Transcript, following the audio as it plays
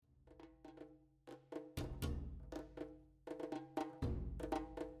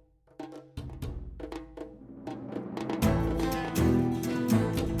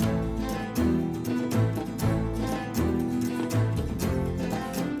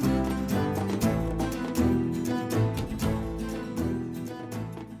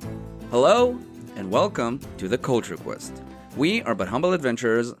Hello, and welcome to the Culture Quest. We are but humble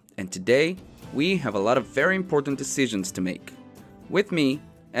adventurers, and today we have a lot of very important decisions to make. With me,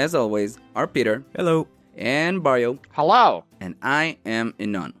 as always, are Peter. Hello. And Barrio. Hello. And I am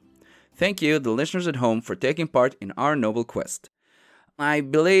Inon. Thank you, the listeners at home, for taking part in our noble quest. I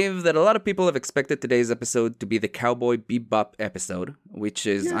believe that a lot of people have expected today's episode to be the Cowboy Bebop episode, which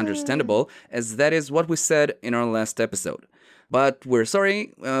is understandable, as that is what we said in our last episode. But we're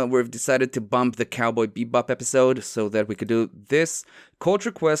sorry, we've decided to bump the Cowboy Bebop episode so that we could do this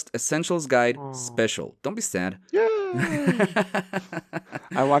Culture Quest Essentials Guide special. Don't be sad. Yay!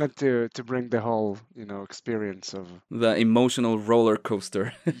 I wanted to bring the whole, experience of... The emotional roller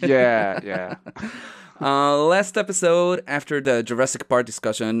coaster. Yeah. Last episode, after the Jurassic Park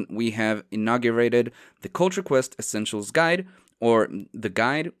discussion, we have inaugurated the Culture Quest Essentials Guide, or the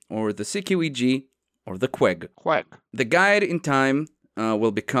Guide, or the CQEG, or the QUEG. QUEG. The guide in time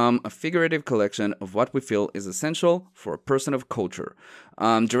will become a figurative collection of what we feel is essential for a person of culture.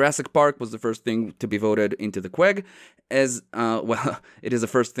 Jurassic Park was the first thing to be voted into the QUEG, as, it is the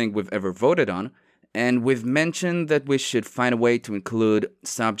first thing we've ever voted on, and we've mentioned that we should find a way to include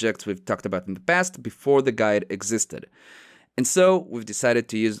subjects we've talked about in the past before the guide existed. And so we've decided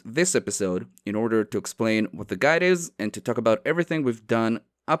to use this episode in order to explain what the guide is and to talk about everything we've done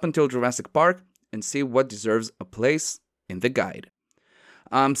up until Jurassic Park and see what deserves a place in the guide.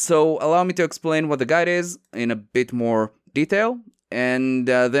 So allow me to explain what the guide is in a bit more detail, and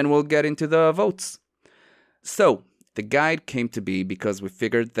then we'll get into the votes. So, the guide came to be because we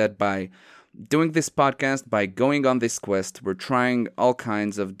figured that by doing this podcast, by going on this quest, we're trying all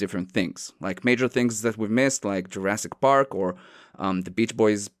kinds of different things, like major things that we've missed, like Jurassic Park, or the Beach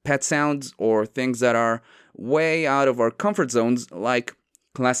Boys' Pet Sounds, or things that are way out of our comfort zones, like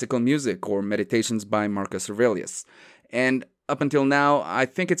classical music or meditations by Marcus Aurelius. And up until now, I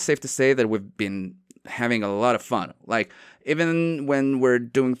think it's safe to say that we've been having a lot of fun. Like, even when we're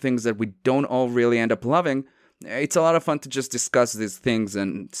doing things that we don't all really end up loving, it's a lot of fun to just discuss these things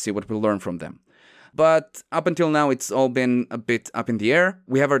and see what we learn from them. But up until now, it's all been a bit up in the air.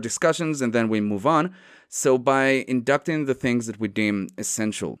 We have our discussions and then we move on. So by inducting the things that we deem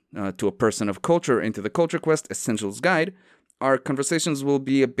essential to a person of culture into the Culture Quest Essentials Guide, our conversations will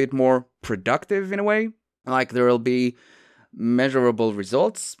be a bit more productive in a way. Like, there will be measurable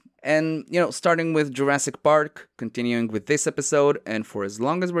results. And, starting with Jurassic Park, continuing with this episode, and for as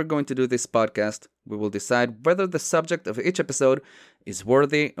long as we're going to do this podcast, we will decide whether the subject of each episode is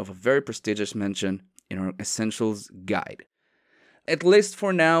worthy of a very prestigious mention in our Essentials Guide. At least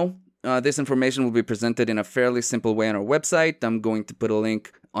for now, this information will be presented in a fairly simple way on our website. I'm going to put a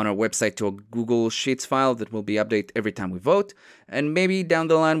link on our website to a Google Sheets file that will be updated every time we vote. And maybe down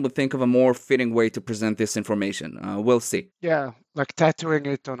the line we'll think of a more fitting way to present this information. We'll see. Yeah, like tattooing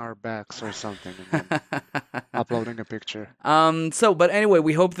it on our backs or something and then uploading a picture. But anyway,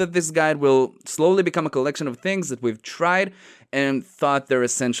 we hope that this guide will slowly become a collection of things that we've tried and thought they're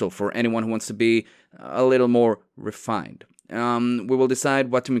essential for anyone who wants to be a little more refined. We will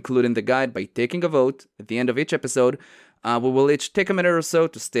decide what to include in the guide by taking a vote at the end of each episode. We will each take a minute or so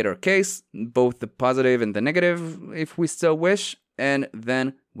to state our case, both the positive and the negative, if we so wish, and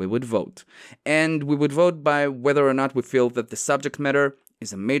then we would vote. And we would vote by whether or not we feel that the subject matter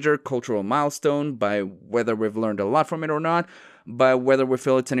is a major cultural milestone, by whether we've learned a lot from it or not, by whether we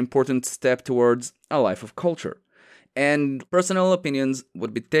feel it's an important step towards a life of culture. And personal opinions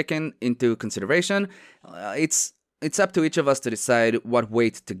would be taken into consideration. It's up to each of us to decide what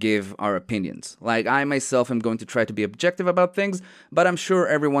weight to give our opinions. Like, I myself am going to try to be objective about things, but I'm sure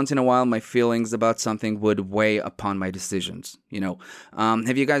every once in a while my feelings about something would weigh upon my decisions,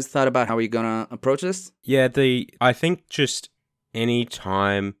 Have you guys thought about how you're gonna approach this? Yeah, I think just any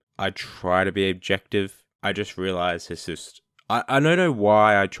time I try to be objective, I just realize it's just... I don't know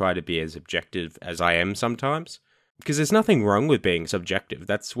why I try to be as objective as I am sometimes, because there's nothing wrong with being subjective.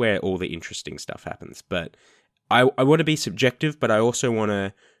 That's where all the interesting stuff happens, but... I want to be subjective, but I also want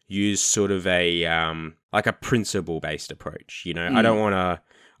to use sort of a like a principle-based approach. I don't want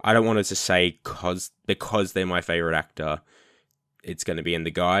to just say because they're my favorite actor, it's going to be in the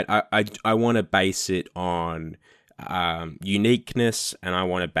guide. I want to base it on uniqueness, and I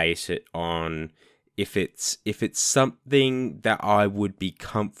want to base it on if it's something that I would be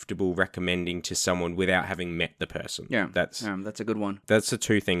comfortable recommending to someone without having met the person. Yeah, that's a good one. That's the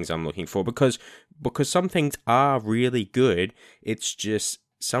two things I'm looking for, because some things are really good. It's just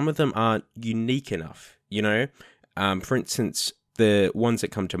some of them aren't unique enough. For instance, the ones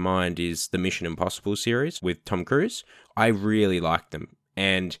that come to mind is the Mission Impossible series with Tom Cruise. I really like them,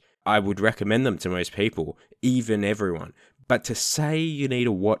 and I would recommend them to most people, even everyone. But to say you need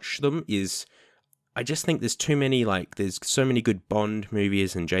to watch them is... I just think there's too many, there's so many good Bond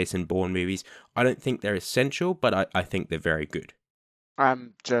movies and Jason Bourne movies. I don't think they're essential, but I think they're very good.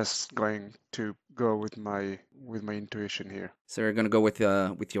 I'm just going to go with my intuition here. So you're gonna go with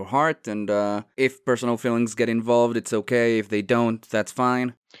your heart, and if personal feelings get involved, it's okay. If they don't, that's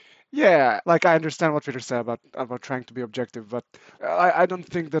fine. Yeah, like I understand what Peter said about trying to be objective, but I don't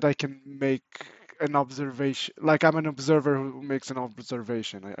think that I can make an observation. Like I'm an observer who makes an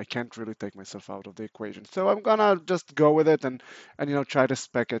observation. I can't really take myself out of the equation. So I'm gonna just go with it and try to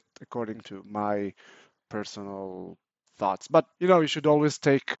spec it according to my personal thoughts. But you should always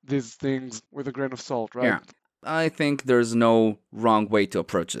take these things with a grain of salt, right? Yeah. I think there's no wrong way to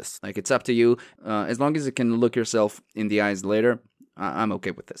approach this. Like, it's up to you. As long as you can look yourself in the eyes later, I'm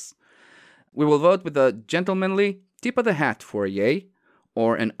okay with this. We will vote with a gentlemanly tip of the hat for a yay,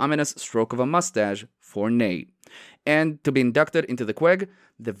 or an ominous stroke of a mustache for nay. And to be inducted into the Queg,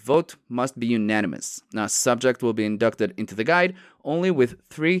 the vote must be unanimous. Now, subject will be inducted into the guide only with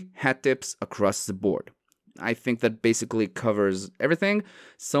 3 hat tips across the board. I think that basically covers everything.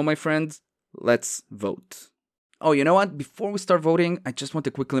 So, my friends, let's vote. Oh, you know what? Before we start voting, I just want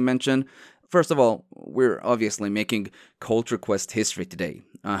to quickly mention, first of all, we're obviously making Culture Quest history today.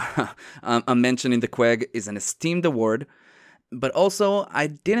 A mention in the Queg is an esteemed award, but also, I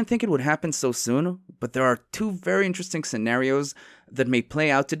didn't think it would happen so soon, but there are 2 very interesting scenarios that may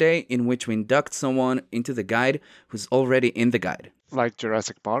play out today in which we induct someone into the guide who's already in the guide. Like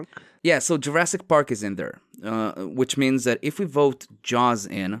Jurassic Park? Yeah, so Jurassic Park is in there, which means that if we vote Jaws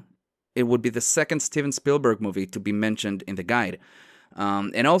in, it would be the second Steven Spielberg movie to be mentioned in the guide.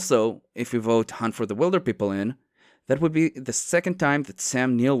 And also, if we vote Hunt for the Wilderpeople in, that would be the second time that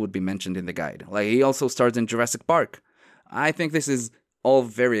Sam Neill would be mentioned in the guide. Like, he also stars in Jurassic Park. I think this is all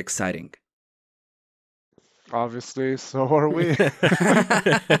very exciting. Obviously, so are we.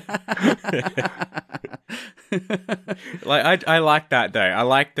 I like that though. I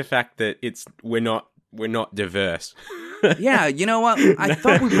like the fact that we're not diverse. Yeah, you know what? I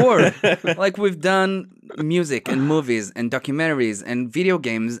thought we were. Like, we've done music and movies and documentaries and video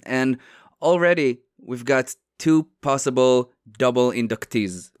games, and already we've got 2 possible double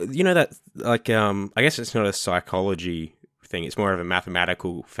inductees. You know that, I guess it's not a psychology thing. It's more of a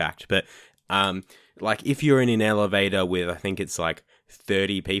mathematical fact. But, if you're in an elevator with, I think it's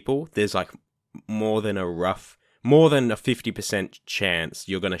 30 people, there's more than a 50% chance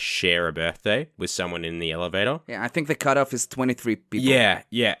you're going to share a birthday with someone in the elevator. Yeah, I think the cutoff is 23 people. Yeah.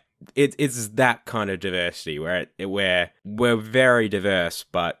 It's that kind of diversity where we're very diverse,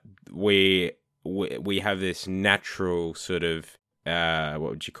 but we have this natural sort of,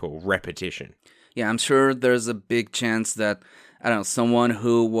 what would you call, repetition. Yeah, I'm sure there's a big chance that, I don't know, someone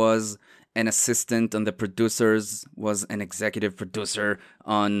who was an assistant on the producers was an executive producer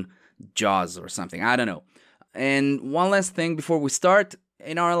on Jaws or something. I don't know. And one last thing before we start.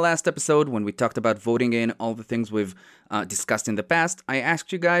 In our last episode, when we talked about voting in all the things we've discussed in the past, I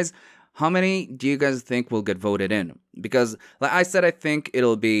asked you guys, how many do you guys think will get voted in? Because, like I said, I think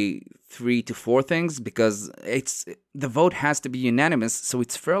it'll be 3 to 4 things, because the vote has to be unanimous, so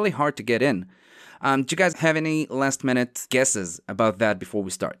it's fairly hard to get in. Do you guys have any last-minute guesses about that before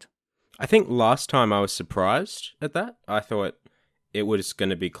we start? I think last time I was surprised at that. I thought it was going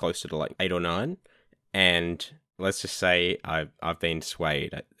to be closer to 8 or 9, and let's just say I've been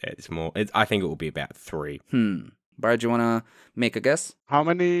swayed. It's more. I think it will be about 3. Bart, do you want to make a guess? How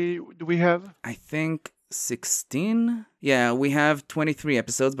many do we have? I think 16. Yeah, we have 23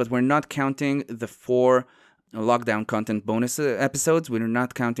 episodes, but we're not counting the 4 lockdown content bonus episodes. We're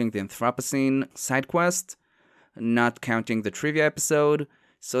not counting the Anthropocene side quest, not counting the trivia episode.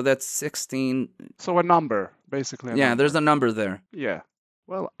 So that's 16. So a number, basically. There's a number there. Yeah.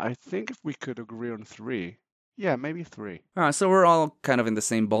 Well, I think if we could agree on 3. Yeah, maybe 3. So we're all kind of in the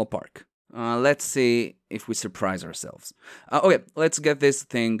same ballpark. Let's see if we surprise ourselves. Okay, let's get this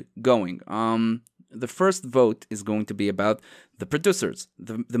thing going. The first vote is going to be about The Producers,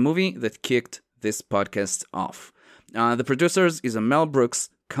 the movie that kicked this podcast off. The Producers is a Mel Brooks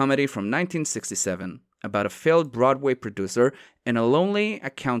comedy from 1967 about a failed Broadway producer and a lonely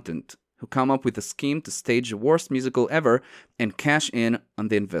accountant who come up with a scheme to stage the worst musical ever and cash in on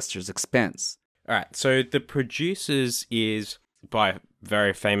the investor's expense. All right, so The Producers is by a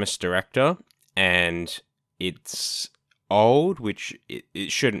very famous director, and it's old, which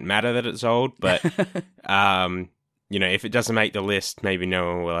it shouldn't matter that it's old, but if it doesn't make the list, maybe no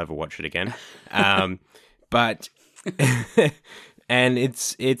one will ever watch it again. But and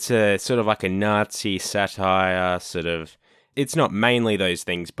it's a sort of like a Nazi satire sort of. It's not mainly those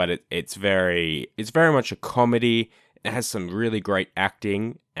things, but it's very much a comedy. It has some really great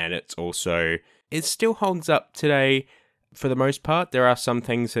acting, and it still holds up today for the most part. There are some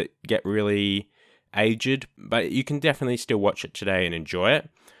things that get really aged, but you can definitely still watch it today and enjoy it.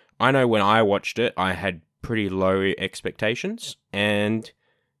 I know when I watched it, I had pretty low expectations, and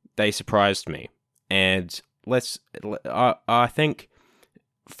they surprised me. And I think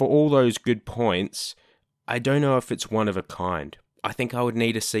for all those good points, I don't know if it's one of a kind. I think I would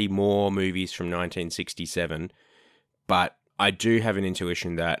need to see more movies from 1967, but I do have an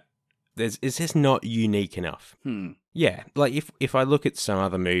intuition that it's just not unique enough. Yeah, like if I look at some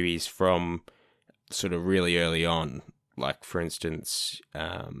other movies from sort of really early on, like for instance,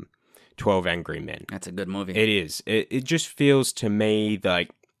 12 Angry Men. That's a good movie. It is. It just feels to me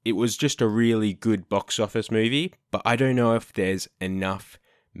like it was just a really good box office movie, but I don't know if there's enough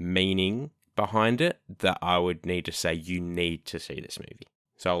meaning behind it that I would need to say you need to see this movie.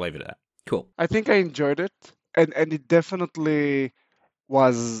 So I'll leave it at that. Cool. I think I enjoyed it, and it definitely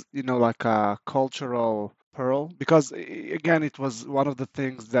was, like a cultural pearl, because again, it was one of the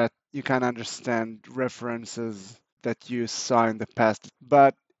things that you can understand references that you saw in the past.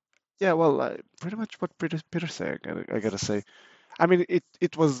 But yeah, well, pretty much what Peter said, I gotta say. I mean,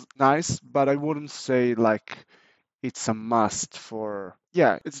 it was nice, but I wouldn't say like it's a must for.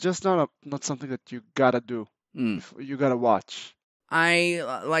 Yeah, it's just not something that you gotta do. You gotta watch. I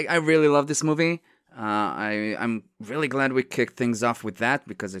really love this movie. I'm really glad we kicked things off with that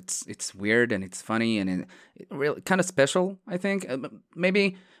because it's weird and it's funny and it really kind of special. I think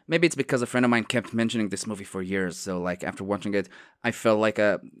maybe it's because a friend of mine kept mentioning this movie for years. So like after watching it, I felt like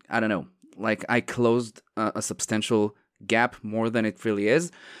I don't know, like I closed a substantial gap more than it really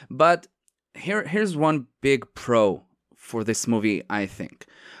is. But here's one big pro for this movie. I think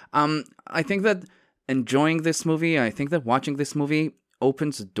that enjoying this movie, I think that watching this movie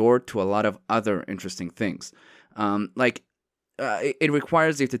opens the door to a lot of other interesting things. It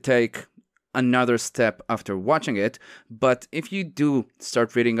requires you to take another step after watching it, but if you do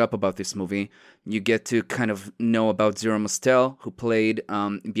start reading up about this movie, you get to kind of know about Zero Mostel, who played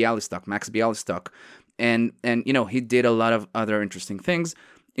Bialystok, Max Bialystok, and he did a lot of other interesting things,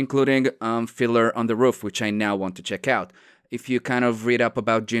 including Fiddler on the Roof, which I now want to check out. If you kind of read up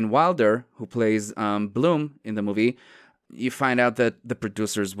about Gene Wilder, who plays Bloom in the movie, you find out that The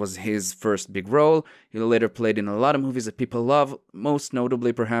Producers was his first big role. He later played in a lot of movies that people love, most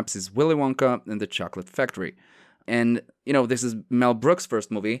notably perhaps is Willy Wonka and the Chocolate Factory. And, this is Mel Brooks' first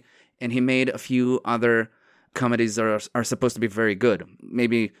movie, and he made a few other comedies that are supposed to be very good.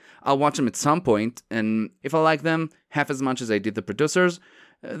 Maybe I'll watch them at some point, and if I like them half as much as I did The Producers,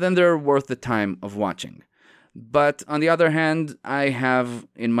 then they're worth the time of watching. But on the other hand, I have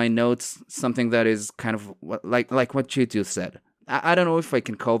in my notes something that is kind of like what Chitu said. I don't know if I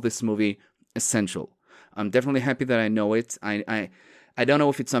can call this movie essential. I'm definitely happy that I know it. I don't know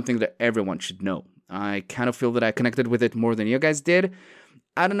if it's something that everyone should know. I kind of feel that I connected with it more than you guys did.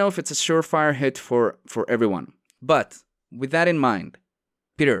 I don't know if it's a surefire hit for everyone. But with that in mind,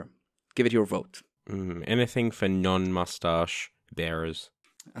 Peter, give it your vote. Anything for non-mustache bearers.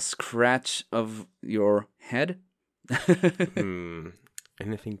 A scratch of your head? Anything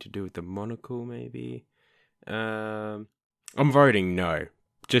to do with the monocle, maybe? I'm voting no,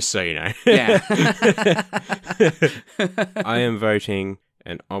 just so you know. Yeah. I am voting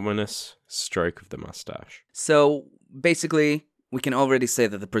an ominous stroke of the mustache. So, basically, we can already say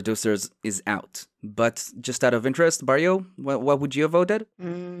that The Producers is out. But just out of interest, Barrio, what would you have voted?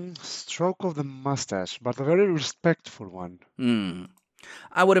 Stroke of the mustache, but a very respectful one.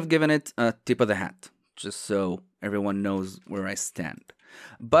 I would have given it a tip of the hat, just so everyone knows where I stand.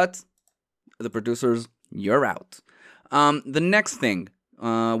 But The Producers, you're out. The next thing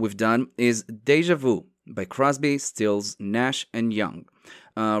we've done is Deja Vu by Crosby, Stills, Nash, and Young.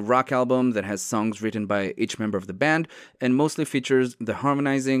 A rock album that has songs written by each member of the band and mostly features the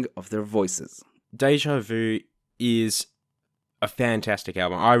harmonizing of their voices. Deja Vu is a fantastic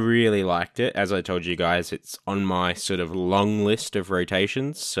album. I really liked it. As I told you guys, it's on my sort of long list of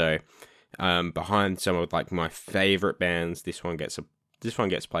rotations. So behind some of like my favorite bands, this one gets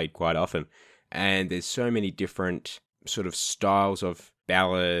played quite often. And there's so many different sort of styles of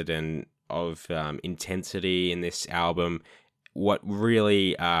ballad and of intensity in this album. What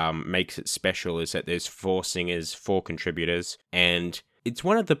really makes it special is that there's 4 singers, 4 contributors, and it's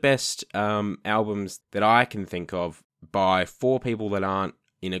one of the best albums that I can think of by 4 people that aren't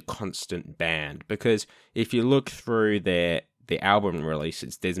in a constant band. Because if you look through the album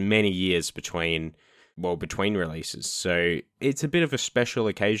releases, there's many years between releases. So it's a bit of a special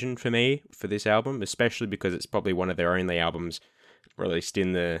occasion for me for this album, especially because it's probably one of their only albums released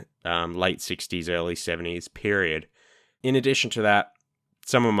in the late 60s, early 70s period. in addition to that,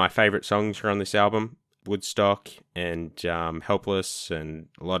 some of my favorite songs are on this album: Woodstock and Helpless, and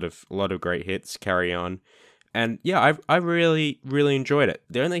a lot of great hits. Carry On. And yeah, I really, really enjoyed it.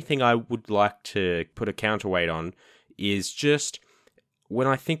 The only thing I would like to put a counterweight on is just when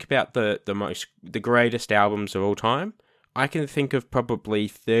I think about the greatest albums of all time, I can think of probably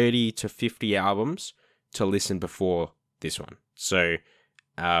 30 to 50 albums to listen before this one. So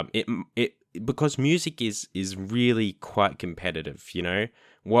it because music is really quite competitive, you know.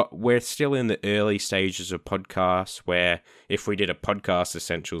 We're still in the early stages of podcasts, where if we did a podcast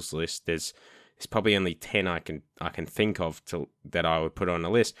essentials list, there's probably only 10 I can think of that I would put on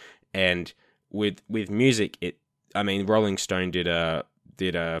a list. And with music, Rolling Stone did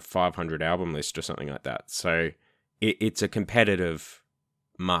a 500 album list or something like that. So it's a competitive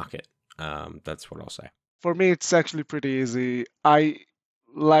market. That's what I'll say. For me, it's actually pretty easy. I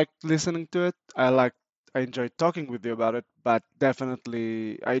like listening to it. I enjoyed talking with you about it, but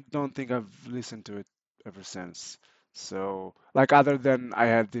definitely I don't think I've listened to it ever since. So, like, other than I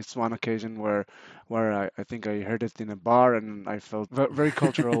had this one occasion where I think I heard it in a bar and I felt very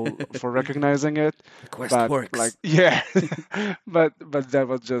cultural for recognizing it. Quest But works. like, yeah, but that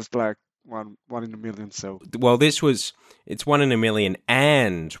was just like one in a million. So Well, it's 1 in a million,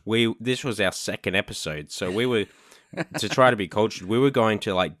 and this was our second episode, so we were to try to be cultured. We were going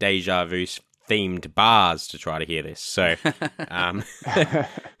to like Deja Vu themed bars to try to hear this. So,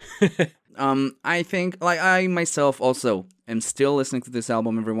 I think, like, I myself also am still listening to this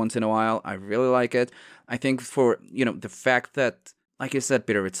album every once in a while. I really like it. I think for, the fact that, like you said,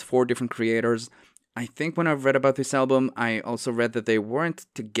 Peter, it's 4 different creators. I think when I've read about this album, I also read that they weren't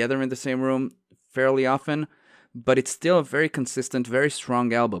together in the same room fairly often, but it's still a very consistent, very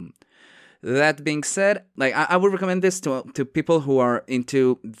strong album. That being said, like, I would recommend this to people who are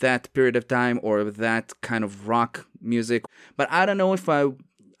into that period of time or that kind of rock music. But I don't know if I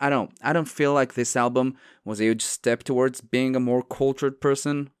don't feel like this album was a huge step towards being a more cultured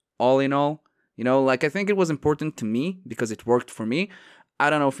person, all in all. Like, I think it was important to me because it worked for me. I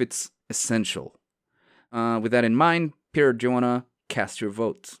don't know if it's essential. With that in mind, Peter, do you want to cast your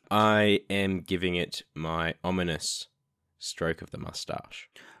vote? I am giving it my ominous stroke of the mustache.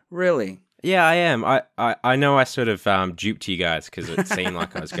 Really? Yeah, I am. I know I sort of duped you guys because it seemed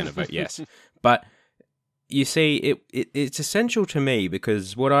like I was going to vote yes. But you see, it's essential to me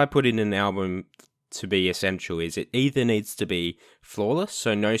because what I put in an album to be essential is it either needs to be flawless,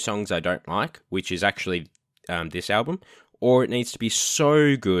 so no songs I don't like, which is actually this album, or it needs to be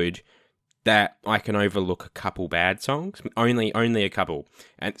so good that I can overlook a couple bad songs, only a couple.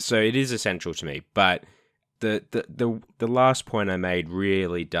 And so it is essential to me. But the last point I made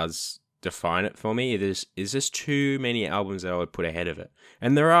really does define it for me. Is just too many albums that I would put ahead of it.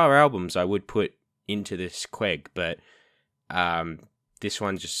 And there are albums I would put into this Queg, but this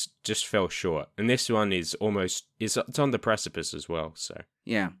one just fell short. And this one is it's on the precipice as well. So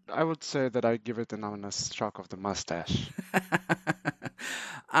yeah, I would say that I give it an ominous stroke of the mustache.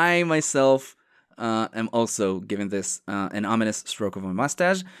 I myself am also giving this an ominous stroke of my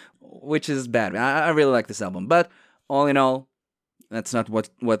mustache, which is bad. I really like this album, but all in all, that's not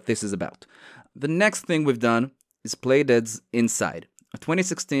what this is about. The next thing we've done is Play Dead's Inside, a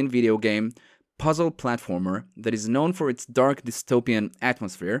 2016 video game puzzle platformer that is known for its dark dystopian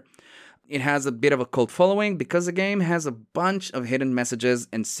atmosphere. It has a bit of a cult following because the game has a bunch of hidden messages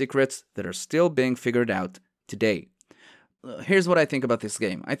and secrets that are still being figured out today. Here's what I think about this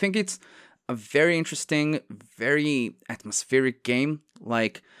game. I think it's a very interesting, very atmospheric game.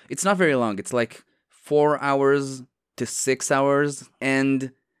 Like, it's not very long. It's like 4 hours to 6 hours,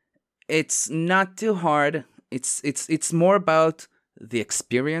 and it's not too hard. It's more about the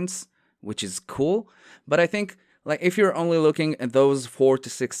experience, which is cool. But I think, like, if you're only looking at those 4 to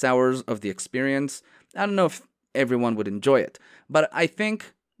 6 hours of the experience, I don't know if everyone would enjoy it. But I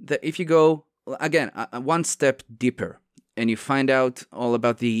think that if you go, again, one step deeper, and you find out all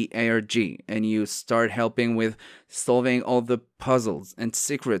about the ARG, and you start helping with solving all the puzzles and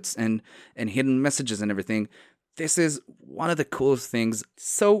secrets and hidden messages and everything, this is one of the coolest things.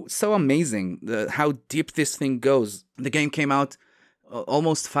 So amazing how deep this thing goes. The game came out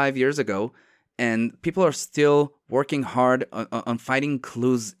almost 5 years ago, and people are still working hard on finding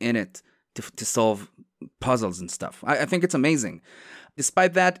clues in it to solve puzzles and stuff. I think it's amazing.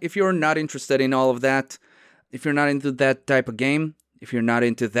 Despite that, if you're not interested in all of that, if you're not into that type of game, if you're not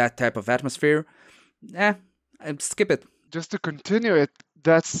into that type of atmosphere, skip it. Just to continue it,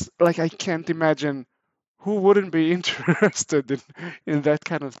 that's like, I can't imagine who wouldn't be interested in that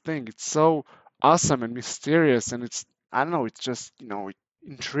kind of thing. It's so awesome and mysterious, and it's, I don't know, it's just,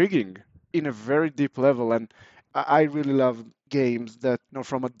 intriguing in a very deep level. And I really love games that,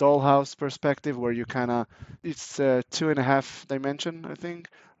 from a dollhouse perspective, where you kind of, it's 2.5 dimension, I think,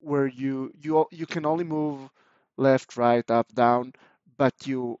 where you can only move left, right, up, down, but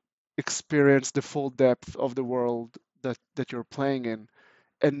you experience the full depth of the world that you're playing in.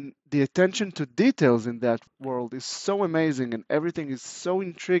 And the attention to details in that world is so amazing, and everything is so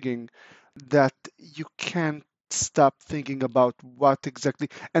intriguing that you can't stop thinking about what exactly.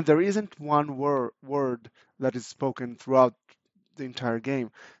 And there isn't one word that is spoken throughout the entire game,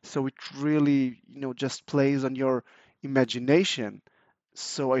 so it really, just plays on your imagination.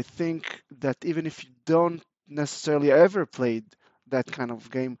 So I think that even if you don't necessarily ever played that kind of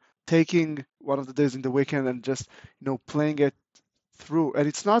game, taking one of the days in the weekend and just, playing it through, and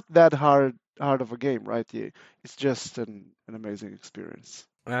it's not that hard of a game, right? Yeah, it's just an amazing experience.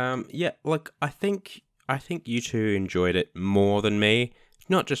 Yeah, like I think you two enjoyed it more than me.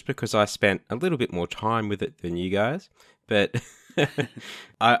 Not just because I spent a little bit more time with it than you guys, but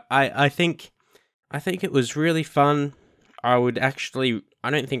I think it was really fun. I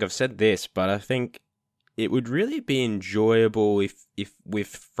don't think I've said this, but I think it would really be enjoyable if with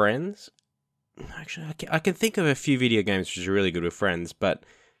friends. Actually, I can think of a few video games which are really good with friends, but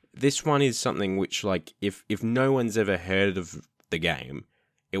this one is something which, like, if no one's ever heard of the game,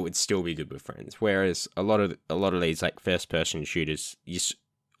 it would still be good with friends. Whereas a lot of these, like, first person shooters,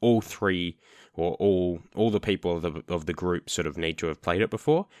 all three or all the people of the group sort of need to have played it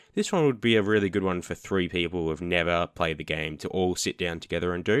before. This one would be a really good one for three people who have never played the game to all sit down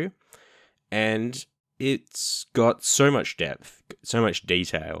together and do. And it's got so much depth, so much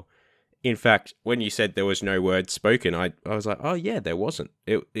detail. In fact, when you said there was no words spoken, I was like, oh yeah, there wasn't.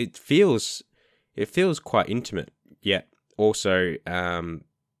 It feels quite intimate, yet also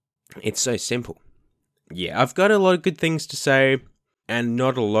it's so simple. Yeah, I've got a lot of good things to say, and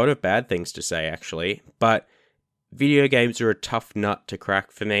not a lot of bad things to say, actually. But video games are a tough nut to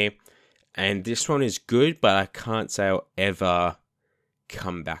crack for me, and this one is good, but I can't say I'll ever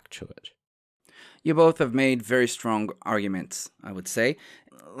come back to it. You both have made very strong arguments, I would say.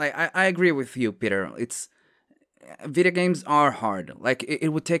 Like, I agree with you, Peter. Video games are hard. Like, it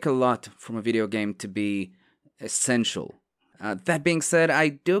would take a lot from a video game to be essential. That being said, I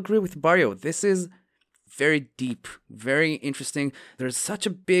do agree with Barrio. This is very deep, very interesting. There's such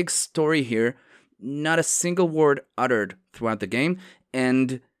a big story here, not a single word uttered throughout the game.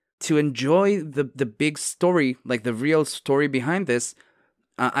 And to enjoy the big story, like the real story behind this,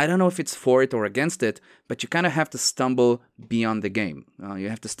 I don't know if it's for it or against it, but you kind of have to stumble beyond the game. You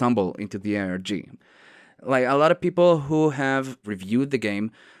have to stumble into the ARG. Like, a lot of people who have reviewed the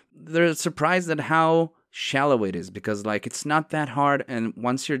game, they're surprised at how shallow it is, because, like, it's not that hard, and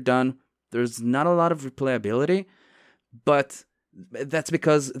once you're done, there's not a lot of replayability, but that's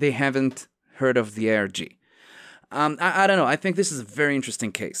because they haven't heard of the ARG. I don't know. I think this is a very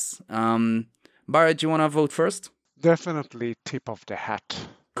interesting case. Barra, do you want to vote first? Definitely tip of the hat.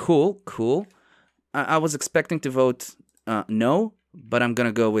 Cool. I was expecting to vote no, but I'm going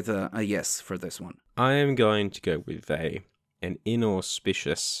to go with a yes for this one. I am going to go with an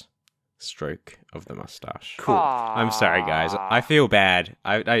inauspicious stroke of the mustache. Cool. I'm sorry, guys. I feel bad.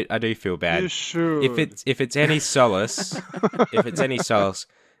 I do feel bad. You should. If it's any solace,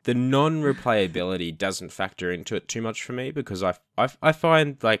 the non-replayability doesn't factor into it too much for me, because I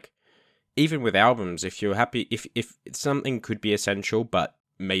find, like, even with albums, if you're happy, if something could be essential, but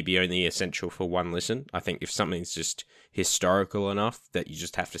maybe only essential for one listen, I think if something's just historical enough that you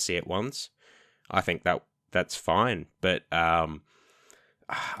just have to see it once, I think that's fine. But I'm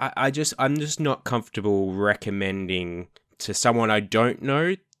just not comfortable recommending to someone I don't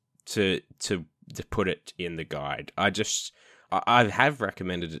know to put it in the guide. I have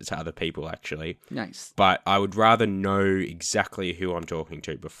recommended it to other people, actually. Nice. But I would rather know exactly who I'm talking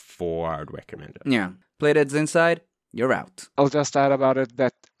to before I would recommend it. Yeah. Playdead's Inside, you're out. I'll just add about it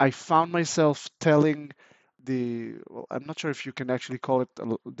that I found myself telling I'm not sure if you can actually call it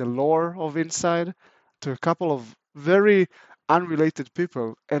the lore of Inside, to a couple of very unrelated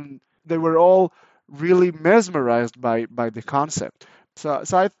people, and they were all really mesmerized by the concept. So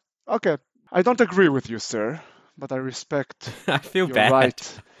I don't agree with you, sir, but I respect I feel your bad.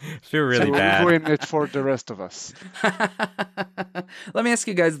 right I feel really to bad. ruin it for the rest of us. Let me ask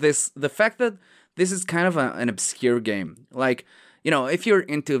you guys this. The fact that this is kind of an obscure game. Like, if you're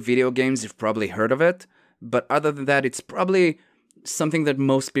into video games, you've probably heard of it. But other than that, it's probably something that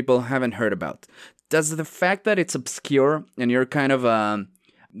most people haven't heard about. Does the fact that it's obscure and you're kind of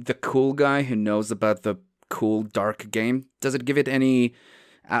the cool guy who knows about the cool, dark game, does it give it any,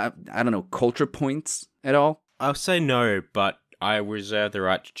 I don't know, culture points at all? I'll say no, but I reserve the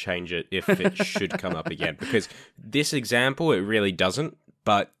right to change it if it should come up again, because this example, it really doesn't.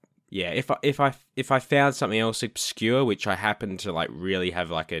 But yeah, if I found something else obscure, which I happen to like really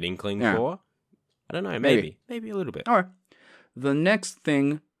have like an inkling for, I don't know, maybe a little bit. All right. The next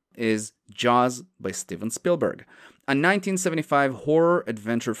thing is Jaws by Steven Spielberg, a 1975 horror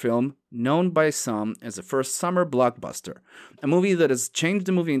adventure film known by some as the first summer blockbuster, a movie that has changed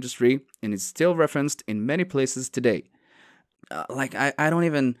the movie industry and is still referenced in many places today. I don't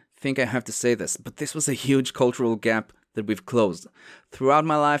even think I have to say this, but this was a huge cultural gap that we've closed. Throughout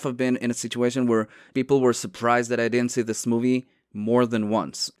my life, I've been in a situation where people were surprised that I didn't see this movie more than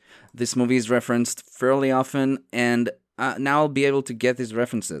once. This movie is referenced fairly often, and now I'll be able to get these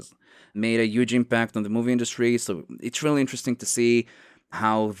references. Made a huge impact on the movie industry, so it's really interesting to see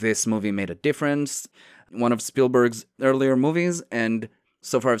how this movie made a difference. One of Spielberg's earlier movies, and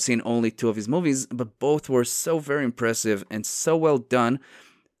so far I've seen only 2 of his movies, but both were so very impressive and so well done.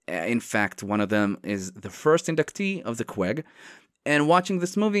 In fact, one of them is the first inductee of the Quag. And watching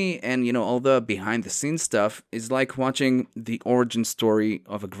this movie and, all the behind-the-scenes stuff is like watching the origin story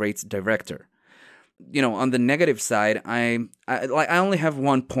of a great director. On the negative side, I only have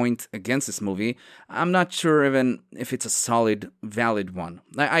one point against this movie. I'm not sure even if it's a solid, valid one.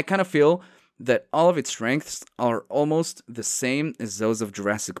 I kind of feel that all of its strengths are almost the same as those of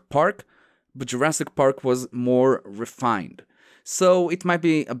Jurassic Park, but Jurassic Park was more refined. So it might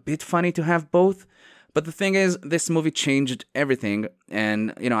be a bit funny to have both, but the thing is, this movie changed everything,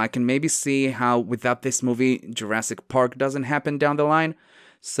 and, I can maybe see how without this movie, Jurassic Park doesn't happen down the line.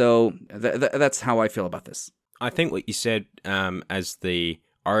 So that's how I feel about this. I think what you said as the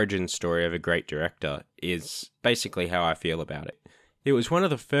origin story of a great director is basically how I feel about it. It was one of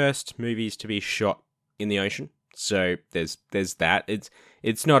the first movies to be shot in the ocean, so there's that.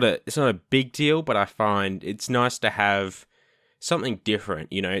 It's not a big deal, but I find it's nice to have something different.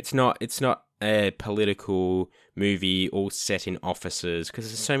 It's not a political movie all set in offices, because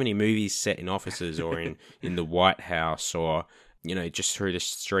there's so many movies set in offices or in the White House, or just through the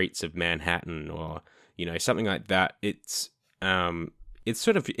streets of Manhattan, or something like that. It's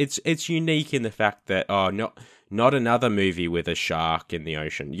unique in the fact that not another movie with a shark in the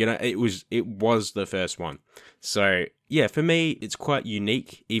ocean. It was the first one. So yeah, for me, it's quite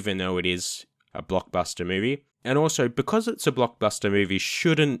unique, even though it is a blockbuster movie. And also, because it's a blockbuster movie,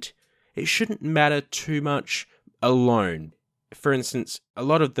 it shouldn't matter too much alone. For instance, a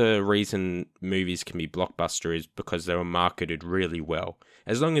lot of the reason movies can be blockbuster is because they were marketed really well.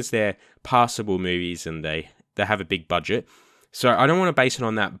 As long as they're passable movies and they have a big budget. So I don't want to base it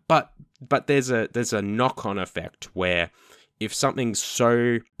on that, but there's a knock-on effect where if something's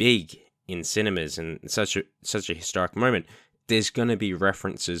so big in cinemas and such a historic moment, there's going to be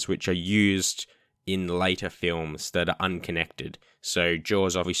references which are used in later films that are unconnected. So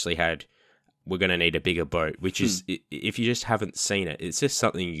Jaws obviously had "We're going to need a bigger boat," which is, if you just haven't seen it, it's just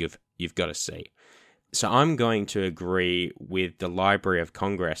something you've got to see. So I'm going to agree with the Library of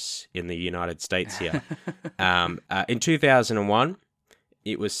Congress in the United States here. In 2001,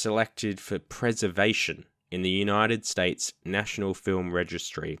 it was selected for preservation in the United States National Film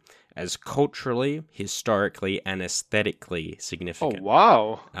Registry as culturally, historically, and aesthetically significant. Oh,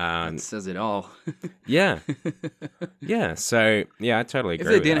 wow. That says it all. Yeah. Yeah, so, yeah, I totally agree If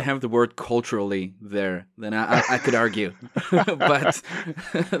they with didn't that. have the word culturally there, then I could argue. But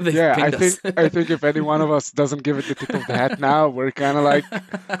they Yeah, pinned us. I think if any one of us doesn't give it the tip of the hat now, we're kind of like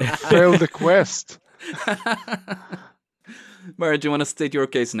failed the quest. Mario, do you want to state your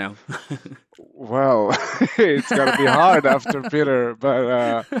case now? Well, it's gonna be hard after Peter,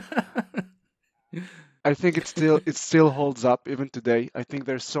 but I think it still holds up even today. I think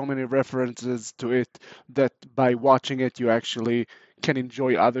there's so many references to it that by watching it you actually can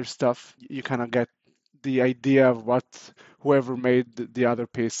enjoy other stuff. You kind of get the idea of what whoever made the other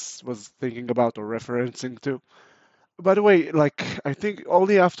piece was thinking about or referencing to. By the way, I think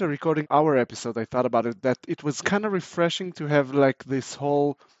only after recording our episode I thought about it, that it was kind of refreshing to have this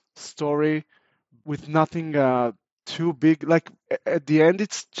whole story with nothing too big. At the end,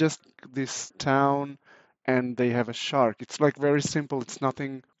 it's just this town, and they have a shark. It's very simple. It's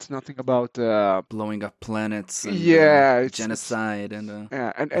nothing. It's nothing about Blowing up planets and it's genocide and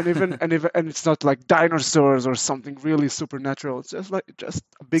yeah, and it's not like dinosaurs or something really supernatural. It's just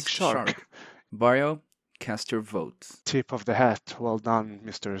a big shark. Barrio, cast your vote. Tip of the hat. Well done,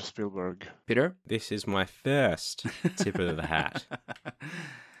 Mr. Spielberg. Peter? This is my first tip of the hat.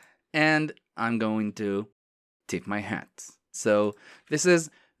 And I'm going to tip my hat. So this is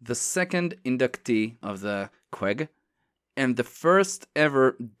the second inductee of the Quag and the first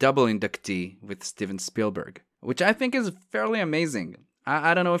ever double inductee with Steven Spielberg. which I think is fairly amazing.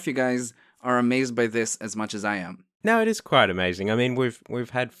 I don't know if you guys are amazed by this as much as I am. No, it is quite amazing. I mean, we've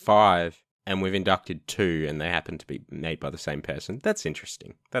had 5 and we've inducted 2 and they happen to be made by the same person. That's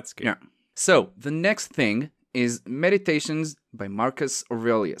interesting. That's good. Yeah. So, the next thing is Meditations by Marcus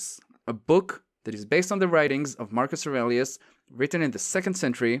Aurelius, a book that is based on the writings of Marcus Aurelius, written in the 2nd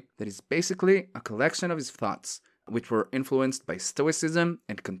century, that is basically a collection of his thoughts, which were influenced by Stoicism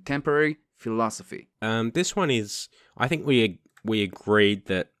and contemporary philosophy. This one is, I think we agreed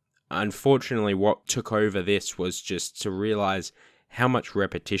that unfortunately what took over this was just to realize how much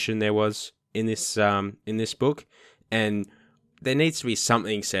repetition there was in this book, and there needs to be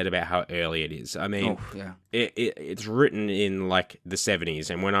something said about how early it is. I mean, it's written in like the 70s,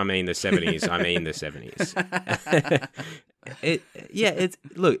 and when I mean the 70s, I mean the 70s.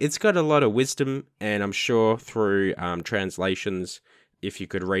 It's got a lot of wisdom, and I'm sure through translations, if you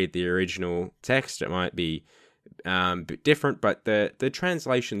could read the original text, it might be a bit different, but the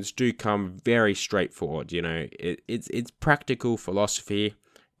translations do come very straightforward. You know, it's practical philosophy,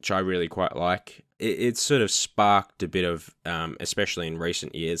 which I really quite like. It sort of sparked a bit of, especially in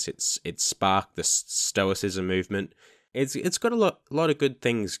recent years, it sparked the Stoicism movement. It's got a lot of good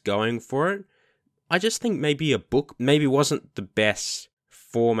things going for it. I just think maybe a book maybe wasn't the best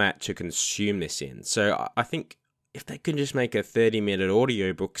format to consume this in. So I think if they could just make a 30-minute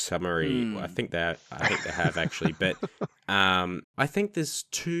audiobook summary, I think they have actually. But I think there's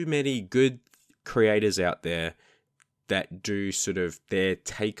too many good creators out there that do sort of their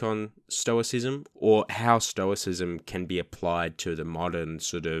take on Stoicism, or how Stoicism can be applied to the modern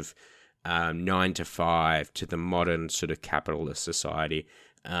sort of 9 to 5, to the modern sort of capitalist society.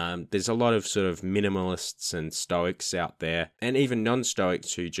 There's a lot of sort of minimalists and Stoics out there, and even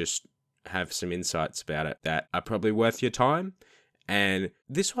non-Stoics who just have some insights about it that are probably worth your time. And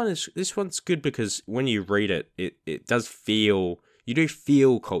this one's good because when you read it, it does feel, you do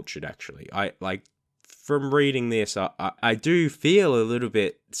feel cultured actually. I like, from reading this, I do feel a little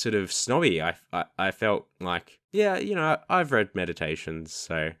bit sort of snobby. I felt like, yeah, you know, I've read Meditations,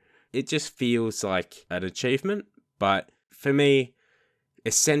 so it just feels like an achievement. But for me,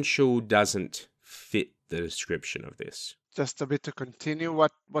 essential doesn't fit the description of this. Just a bit to continue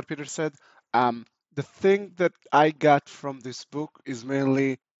what Peter said. The thing that I got from this book is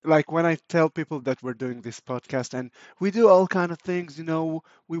mainly, like, when I tell people that we're doing this podcast and we do all kind of things, you know,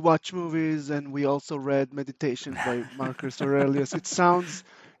 we watch movies and we also read Meditations by Marcus Aurelius. It sounds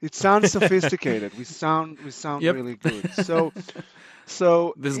sophisticated. We sound Yep. really good.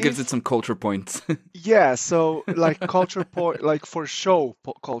 So This gives it some culture points. yeah, so like culture point, like for show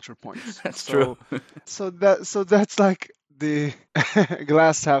culture points. That's So true. so that's like the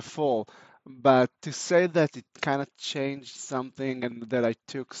glass half full. But to say that it kind of changed something and that I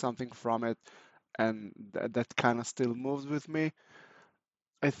took something from it and that kind of still moves with me,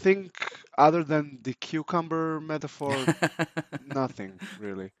 I think other than the cucumber metaphor, nothing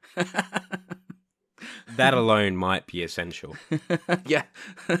really. That alone might be essential. Yeah.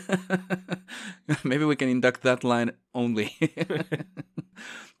 Maybe we can induct that line only.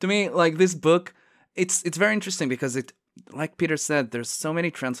 To me, like, this book, it's very interesting because it, like Peter said, there's so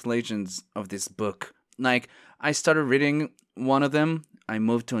many translations of this book. Like, I started reading one of them, I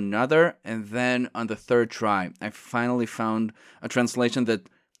moved to another, and then on the third try, I finally found a translation that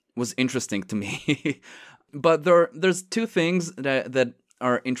was interesting to me. But there's two things that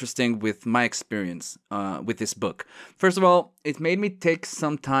are interesting with my experience with this book. First of all, it made me take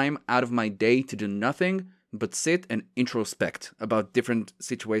some time out of my day to do nothing but sit and introspect about different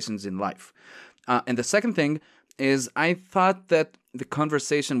situations in life. And the second thing is, I thought that the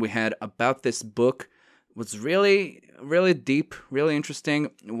conversation we had about this book was really, really deep, really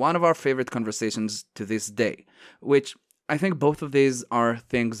interesting. One of our favorite conversations to this day, which I think both of these are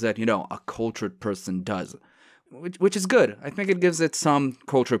things that, you know, a cultured person does, which is good. I think it gives it some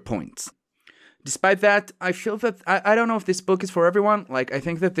culture points. Despite that, I feel that I don't know if this book is for everyone. Like, I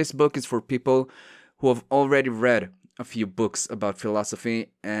think that this book is for people who have already read a few books about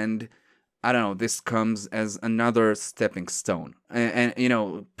philosophy, and I don't know, this comes as another stepping stone. And you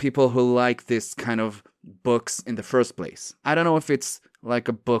know, people who like this kind of books in the first place. I don't know if it's like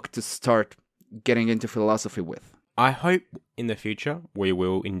a book to start getting into philosophy with. I hope in the future we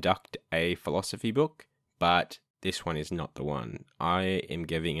will induct a philosophy book, but this one is not the one. I am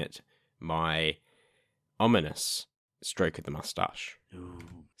giving it my ominous stroke of the mustache.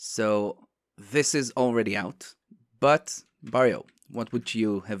 So this is already out, but Barrio, what would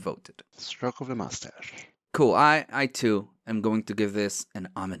you have voted? Stroke of the mustache. Cool. I too am going to give this an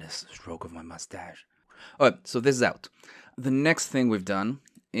ominous stroke of my mustache. Alright, so this is out. The next thing we've done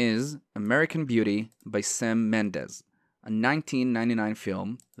is American Beauty by Sam Mendes, a 1999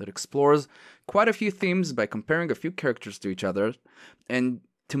 film that explores quite a few themes by comparing a few characters to each other. And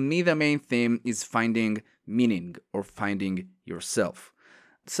to me, the main theme is finding meaning or finding yourself.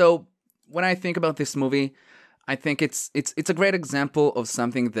 So when I think about this movie, I think it's a great example of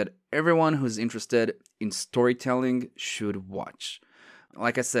something that everyone who's interested in storytelling should watch.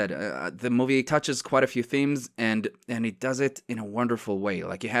 Like I said, the movie touches quite a few themes, and it does it in a wonderful way.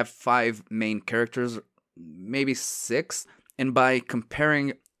 Like, you have 5 main characters, maybe 6, and by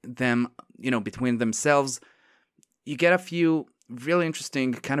comparing them, between themselves, you get a few really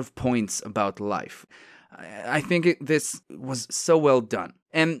interesting kind of points about life. I think this was so well done.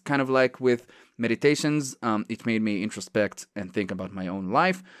 And kind of like with Meditations, it made me introspect and think about my own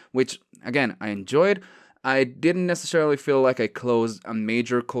life, which, again, I enjoyed. I didn't necessarily feel like I closed a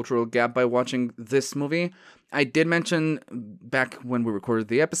major cultural gap by watching this movie. I did mention back when we recorded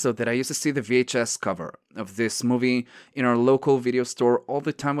the episode that I used to see the VHS cover of this movie in our local video store all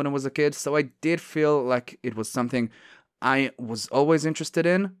the time when I was a kid, so I did feel like it was something I was always interested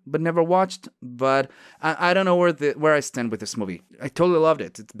in, but never watched. But I don't know where I stand with this movie. I totally loved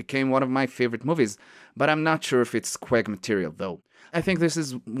it. It became one of my favorite movies, but I'm not sure if it's Quag material, though. I think this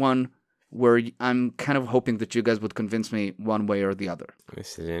is one where I'm kind of hoping that you guys would convince me one way or the other.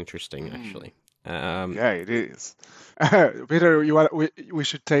 This is interesting, actually. Yeah, it is. Peter, we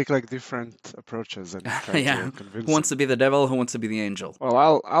should take like different approaches and try Yeah. to convince Who wants to be the devil? Who wants to be the angel?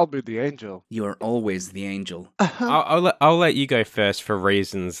 Well, I'll be the angel. You are always the angel. I'll let you go first for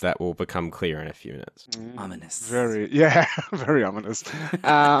reasons that will become clear in a few minutes. Ominous. Very ominous.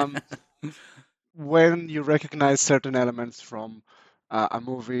 When you recognize certain elements from a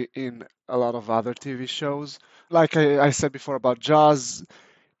movie in a lot of other TV shows, like I said before about Jaws,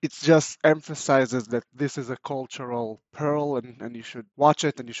 it just emphasizes that this is a cultural pearl and you should watch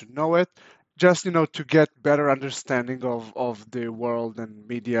it and you should know it. Just, to get better understanding of the world and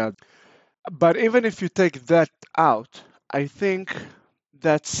media. But even if you take that out, I think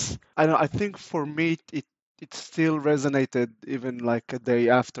I think for me it still resonated even like a day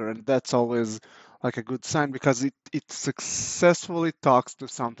after, and that's always like a good sign because it successfully talks to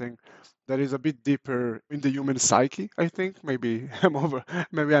something that is a bit deeper in the human psyche. I think maybe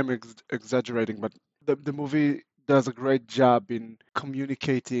I'm exaggerating, but the movie does a great job in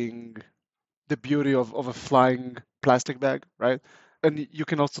communicating the beauty of a flying plastic bag, right? And you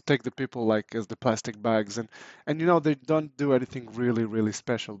can also take the people like as the plastic bags, and they don't do anything really really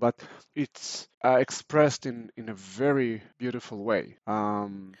special, but it's expressed in a very beautiful way.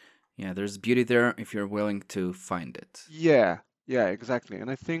 Yeah, there's beauty there if you're willing to find it. Yeah, exactly.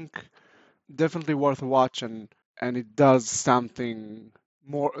 And I think definitely worth a watch, and it does something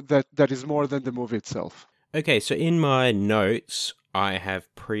more that is more than the movie itself. Okay, so in my notes, I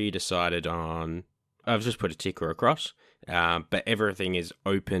have pre-decided on. I've just put a ticker across, but everything is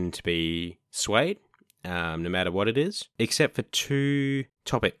open to be swayed, no matter what it is, except for 2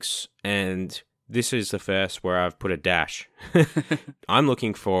 topics, and this is the first where I've put a dash. I'm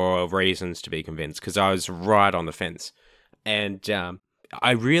looking for reasons to be convinced because I was right on the fence, and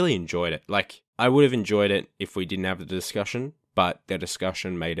I really enjoyed it. Like, I would have enjoyed it if we didn't have the discussion, but the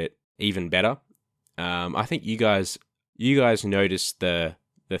discussion made it even better. I think you guys noticed the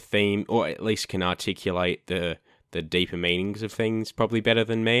theme, or at least can articulate the deeper meanings of things probably better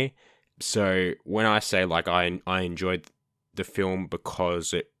than me. So when I say like I enjoyed the film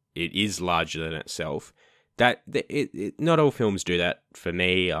because it is larger than itself, that not all films do that for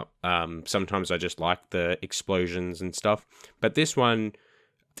me. Sometimes I just like the explosions and stuff, but this one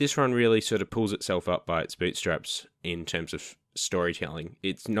really sort of pulls itself up by its bootstraps in terms of storytelling.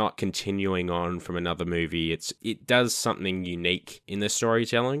 It's not continuing on from another movie. It does something unique in the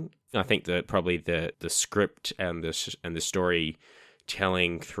storytelling. I think that probably the script and the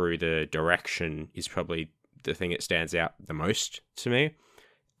storytelling through the direction is probably the thing that stands out the most to me.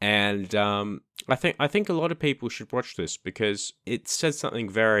 And I think a lot of people should watch this because it says something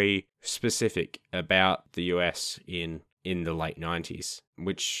very specific about the US in the late 90s,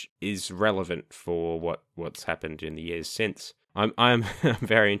 which is relevant for what's happened in the years since. I'm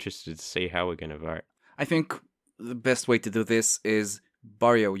very interested to see how we're going to vote. I think the best way to do this is,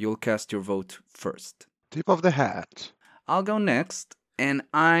 Barrio, you'll cast your vote first. Tip of the hat. I'll go next, and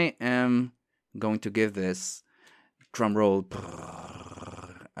I am going to give this, drumroll,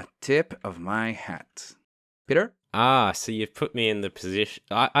 a tip of my hat. Peter? So you've put me in the position.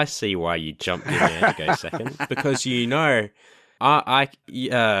 I see why you jumped in there to go second, because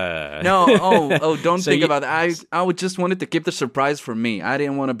No, don't So think you- about that. I would just wanted to keep the surprise for me. I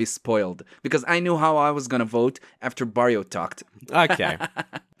didn't want to be spoiled because I knew how I was gonna vote after Barrio talked. Okay.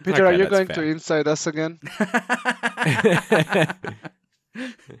 Peter, Okay, are you that's going fair. to inside us again?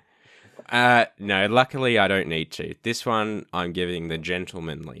 No, luckily I don't need to. This one, I'm giving the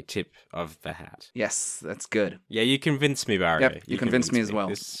gentlemanly tip of the hat. Yes, that's good. Yeah, you convinced me, Barry. Yep, you convinced me as well.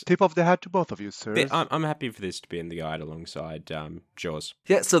 Tip of the hat to both of you, sirs. I'm happy for this to be in the guide alongside Jaws.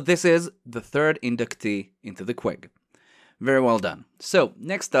 Yeah, so this is the third inductee into the Quig. Very well done. So,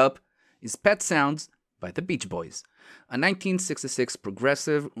 next up is Pet Sounds by the Beach Boys, a 1966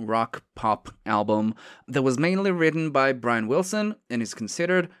 progressive rock pop album that was mainly written by Brian Wilson and is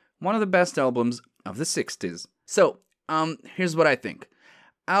considered one of the best albums of the 60s. So, here's what I think.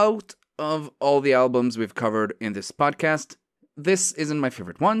 Out of all the albums we've covered in this podcast, this isn't my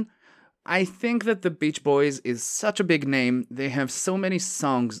favorite one. I think that the Beach Boys is such a big name. They have so many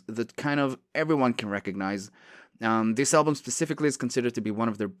songs that kind of everyone can recognize. This album specifically is considered to be one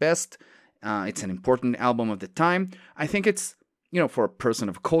of their best. It's an important album of the time. I think it's, for a person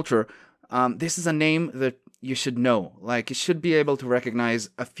of culture, this is a name that you should know. Like, you should be able to recognize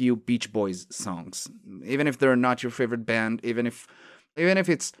a few Beach Boys songs, even if they're not your favorite band, even if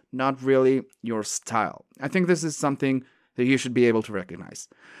it's not really your style. I think this is something that you should be able to recognize.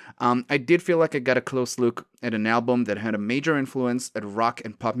 I did feel like I got a close look at an album that had a major influence at rock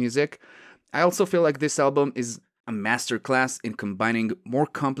and pop music. I also feel like this album is a masterclass in combining more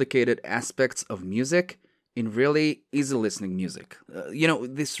complicated aspects of music in really easy listening music.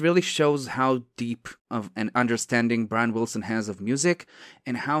 This really shows how deep of an understanding Brian Wilson has of music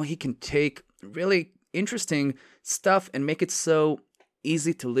and how he can take really interesting stuff and make it so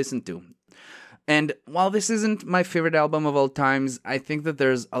easy to listen to. And while this isn't my favorite album of all times, I think that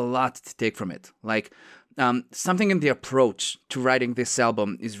there's a lot to take from it. Like, something in the approach to writing this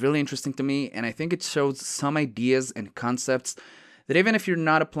album is really interesting to me, and I think it shows some ideas and concepts that even if you're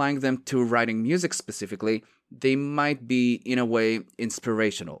not applying them to writing music specifically, they might be, in a way,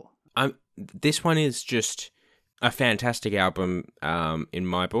 inspirational. This one is just a fantastic album in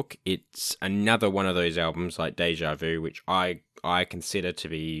my book. It's another one of those albums like Deja Vu, which I consider to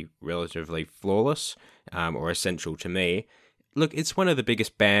be relatively flawless or essential to me. Look, it's one of the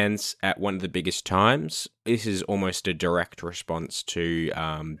biggest bands at one of the biggest times. This is almost a direct response to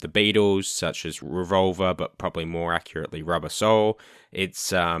the Beatles, such as Revolver, but probably more accurately Rubber Soul.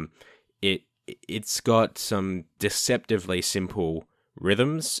 It's got some deceptively simple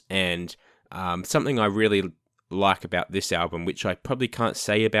rhythms, and something I really like about this album, which I probably can't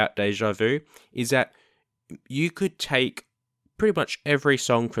say about Deja Vu, is that you could take pretty much every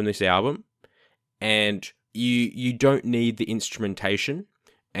song from this album and you don't need the instrumentation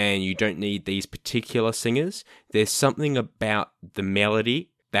and you don't need these particular singers. There's something about the melody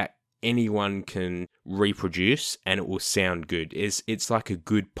that anyone can reproduce and it will sound good. It's like a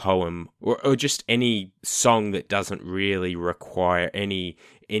good poem or just any song that doesn't really require any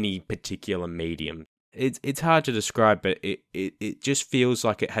particular medium. It's hard to describe, but it just feels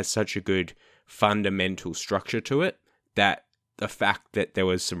like it has such a good fundamental structure to it that the fact that there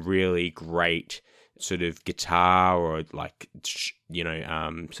was some really great sort of guitar or like,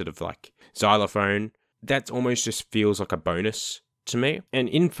 sort of like xylophone, that almost just feels like a bonus to me. And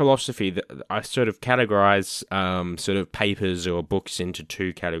in philosophy, I sort of categorize sort of papers or books into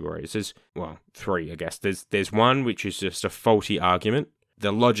two categories. There's, three, I guess. There's one which is just a faulty argument.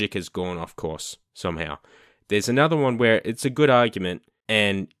 The logic has gone off course somehow. There's another one where it's a good argument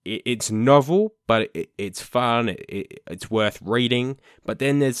and it's novel, but it's fun, it's worth reading. But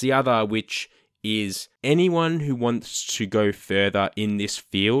then there's the other, which is anyone who wants to go further in this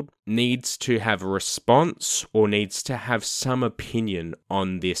field needs to have a response or needs to have some opinion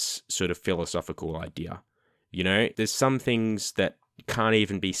on this sort of philosophical idea. There's some things that can't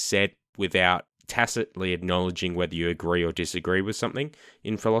even be said without tacitly acknowledging whether you agree or disagree with something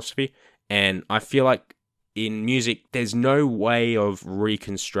in philosophy. And I feel like in music, there's no way of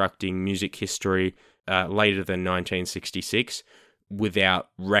reconstructing music history later than 1966 without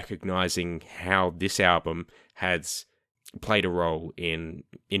recognizing how this album has played a role in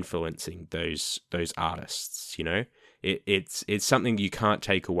influencing those artists. It's something you can't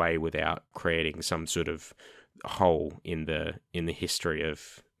take away without creating some sort of hole in the history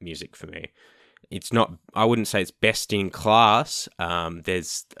of music for me. It's not. I wouldn't say it's best in class. There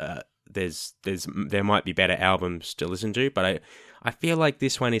might be better albums to listen to, but I feel like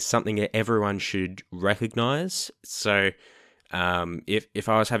this one is something that everyone should recognize. So if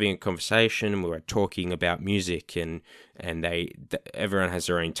I was having a conversation and we were talking about music and everyone has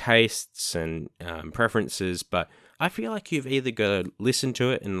their own tastes and preferences, but I feel like you've either got to listen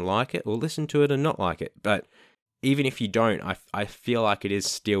to it and like it or listen to it and not like it. But even if you don't, I feel like it is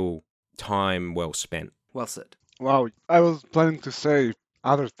still time well spent. Well said. Wow, I was planning to say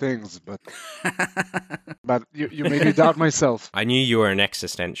other things, but you made me doubt myself. I knew you were an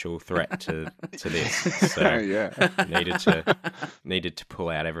existential threat to this, so Yeah. needed to pull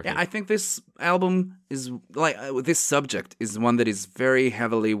out everything. Yeah, I think this album is like this subject is one that is very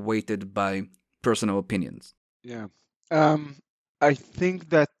heavily weighted by personal opinions. Yeah. I think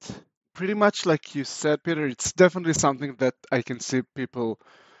that pretty much like you said, Peter, it's definitely something that I can see people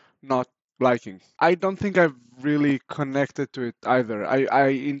not liking. I don't think I've really connected to it either. I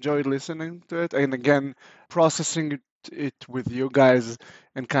enjoyed listening to it, and again, processing it with you guys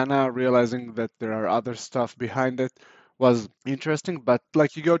and kind of realizing that there are other stuff behind it was interesting. But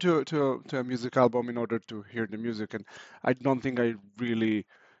like you go to a music album in order to hear the music, and I don't think I really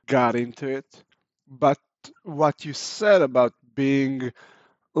got into it. But what you said about being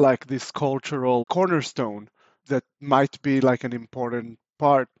like this cultural cornerstone that might be like an important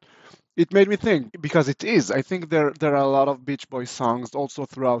part, it made me think because it is. I think there are a lot of Beach Boys songs also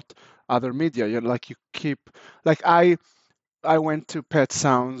throughout other media. Like you keep like I went to Pet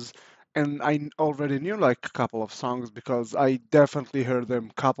Sounds and I already knew like a couple of songs because I definitely heard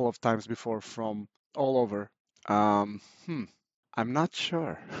them a couple of times before from all over. Um, hmm, I'm not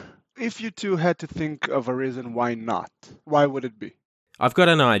sure. If you two had to think of a reason why not, why would it be? I've got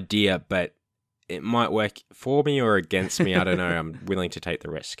an idea, but it might work for me or against me. I don't know. I'm willing to take the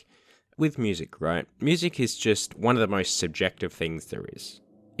risk. With music, right? Music is just one of the most subjective things there is.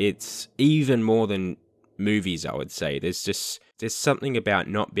 It's even more than movies, I would say. There's something about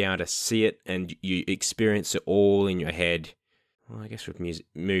not being able to see it and you experience it all in your head. Well, I guess with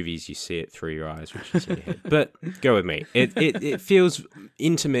movies, you see it through your eyes, which is in your head. But go with me. It feels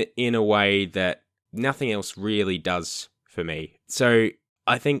intimate in a way that nothing else really does for me. So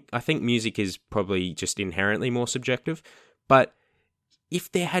I think music is probably just inherently more subjective. But if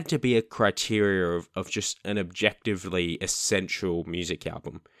there had to be a criteria of just an objectively essential music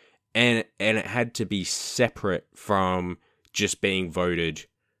album, and it had to be separate from just being voted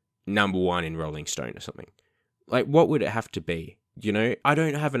number one in Rolling Stone or something, like what would it have to be? You know, I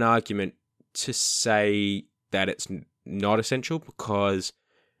don't have an argument to say that it's not essential because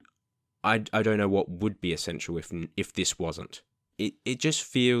I don't know what would be essential if this wasn't. It just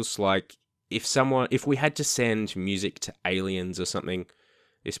feels like if we had to send music to aliens or something,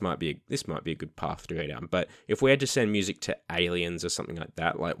 this might be a good path to go down. But if we had to send music to aliens or something like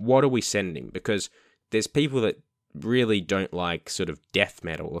that, like what are we sending? Because there's people that really don't like sort of death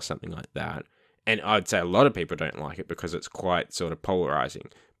metal or something like that. And I'd say a lot of people don't like it because it's quite sort of polarizing.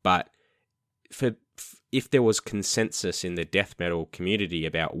 But if there was consensus in the death metal community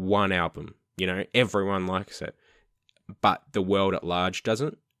about one album, you know, everyone likes it, but the world at large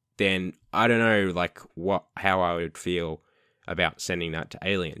doesn't, then I don't know, like how I would feel about sending that to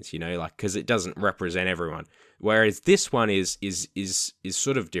aliens, you know, like because it doesn't represent everyone. Whereas this one is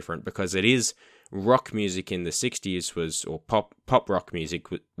sort of different because it is rock music in the 60s or pop rock music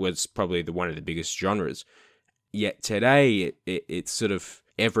was probably one of the biggest genres. Yet today it's sort of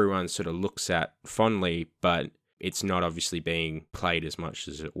everyone sort of looks at fondly, but it's not obviously being played as much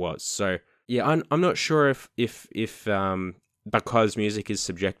as it was. So yeah, I'm not sure if because music is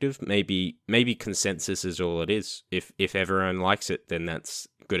subjective, maybe consensus is all it is. If everyone likes it, then that's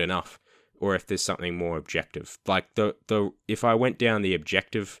good enough. Or if there's something more objective, like if I went down the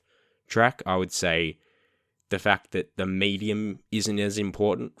objective track, I would say the fact that the medium isn't as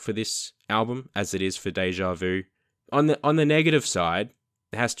important for this album as it is for Deja Vu. On the negative side,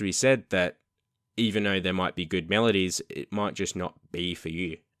 it has to be said that even though there might be good melodies, it might just not be for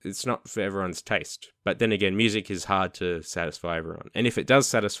you. It's not for everyone's taste. But then again, music is hard to satisfy everyone. And if it does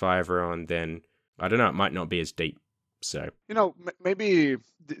satisfy everyone, then I don't know, it might not be as deep. So, you know, maybe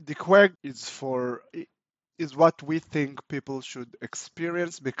the Quag is what we think people should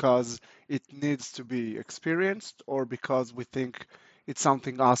experience because it needs to be experienced, or because we think it's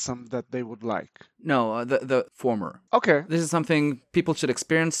something awesome that they would like. No, the former. Okay. This is something people should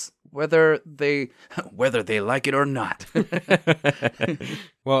experience whether they like it or not.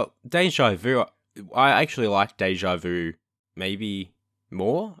 Well, Deja Vu, I actually like Deja Vu maybe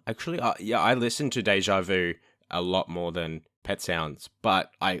more, actually. I listen to Deja Vu a lot more than Pet Sounds,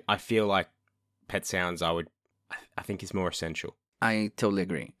 but I feel like Pet Sounds I think is more essential. I totally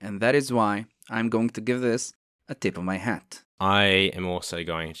agree. And that is why I'm going to give this a tip of my hat. I am also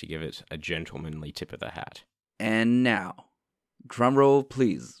going to give it a gentlemanly tip of the hat. And now, drum roll,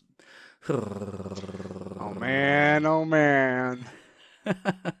 please. Oh man.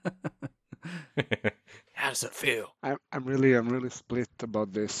 How does it feel? I'm really split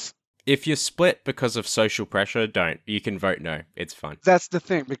about this. If you're split because of social pressure, don't. You can vote no. It's fine. That's the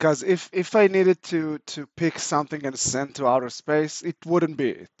thing, because if I needed to pick something and send to outer space, it wouldn't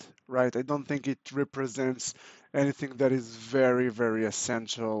be it, right? I don't think it represents anything that is very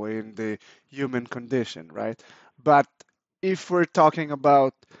essential in the human condition, right? But if we're talking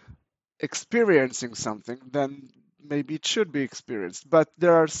about experiencing something, then maybe it should be experienced. But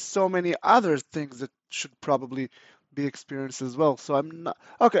there are so many other things that should probably be experienced as well. So I'm not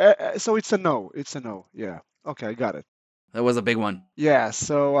okay. So it's a no. It's a no. Yeah. Okay, I got it. That was a big one. Yeah.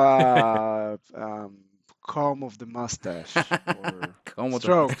 So comb of the mustache or Come with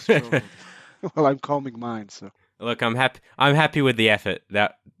stroke. Well, I'm combing mine, so. Look, I'm happy. I'm happy with the effort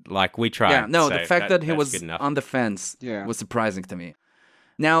that, like, we tried. Yeah, no, so the fact that he that's was good enough. on the fence Yeah. was surprising to me.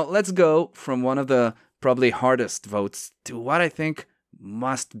 Now, let's go from one of the probably hardest votes to what I think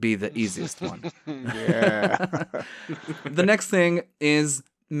must be the easiest one. Yeah. The next thing is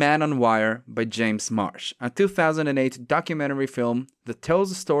Man on Wire by James Marsh, a 2008 documentary film that tells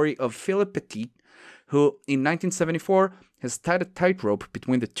the story of Philip Petit, who in 1974 has tied a tightrope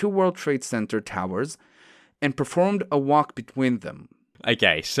between the two World Trade Center towers and performed a walk between them.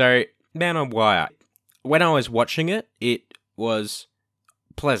 Okay, so Man on Wire. When I was watching it, it was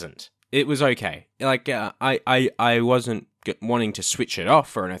pleasant. It was okay. Like, I wasn't wanting to switch it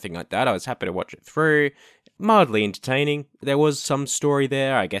off or anything like that. I was happy to watch it through. Mildly entertaining. There was some story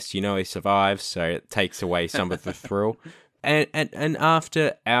there. I guess he survives, so it takes away some of the thrill. And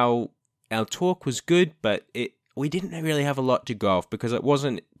after our talk was good, but we didn't really have a lot to go off because it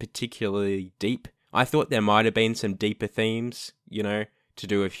wasn't particularly deep. I thought there might have been some deeper themes, to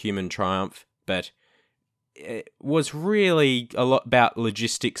do with human triumph, but it was really a lot about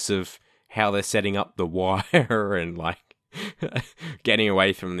logistics of how they're setting up the wire and, like, getting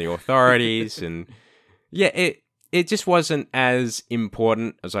away from the authorities. And yeah, it just wasn't as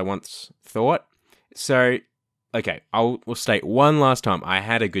important as I once thought. So, okay, we'll state one last time. I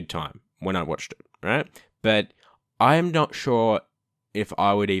had a good time when I watched it, right? But I'm not sure if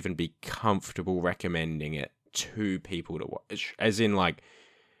I would even be comfortable recommending it to people to watch. As in, like,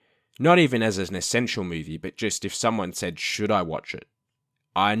 not even as an essential movie, but just if someone said, should I watch it?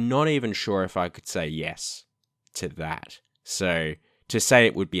 I'm not even sure if I could say yes to that. So to say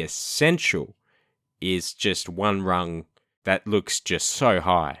it would be essential is just one rung that looks just so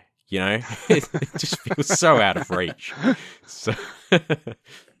high, It just feels so out of reach. So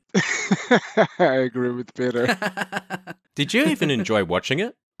I agree with Peter. Did you even enjoy watching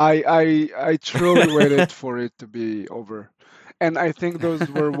it? I truly waited for it to be over. And I think those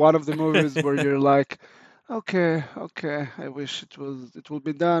were one of the movies where you're like, okay, I wish it will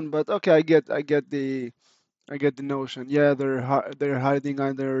be done, but okay, I get the notion. Yeah, they're hiding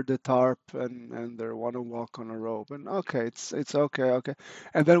under the tarp and they want to walk on a rope. And okay, it's okay.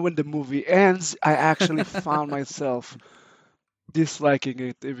 And then when the movie ends, I actually found myself disliking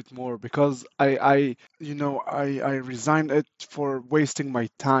it a bit more because I resigned it for wasting my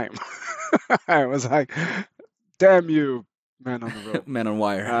time. I was like, damn you, Man on the Rope. Man on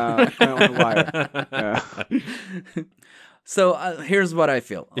Wire. Man on the Wire. Yeah. So here's what I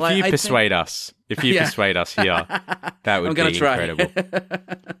feel. If you persuade us here, that would be incredible.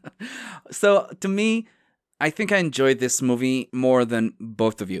 So to me, I think I enjoyed this movie more than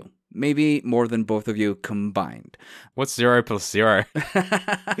both of you. Maybe more than both of you combined. What's 0 + 0?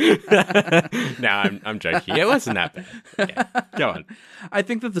 No, I'm joking. It wasn't that bad. Yeah, go on. I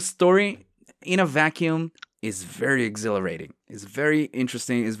think that the story in a vacuum is very exhilarating, is very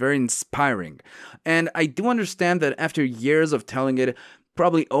interesting, is very inspiring. And I do understand that after years of telling it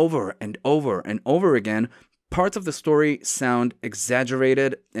probably over and over and over again, parts of the story sound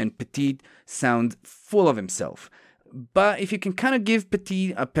exaggerated and Petit sound full of himself. But if you can kind of give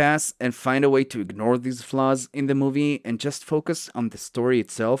Petit a pass and find a way to ignore these flaws in the movie and just focus on the story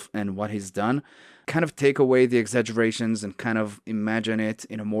itself and what he's done, kind of take away the exaggerations and kind of imagine it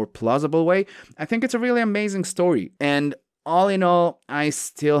in a more plausible way, I think it's a really amazing story. And all in all, I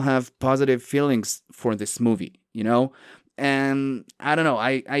still have positive feelings for this movie, And I don't know,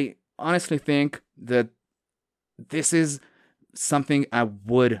 I honestly think that this is something I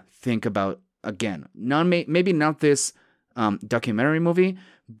would think about again. Maybe not this documentary movie,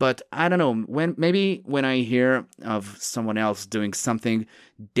 but I don't know, when I hear of someone else doing something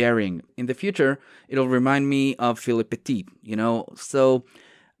daring in the future, it'll remind me of Philip Petit, So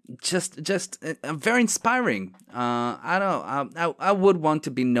just very inspiring. I don't know. I would want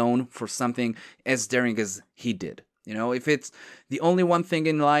to be known for something as daring as he did. If it's the only one thing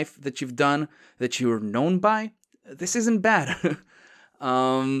in life that you've done that you're known by, this isn't bad.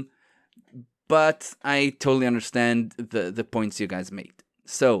 but I totally understand the points you guys made.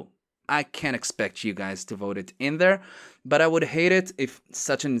 So I can't expect you guys to vote it in there, but I would hate it if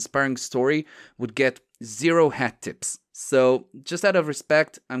such an inspiring story would get 0 hat tips. So just out of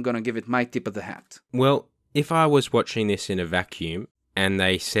respect, I'm gonna give it my tip of the hat. Well, if I was watching this in a vacuum and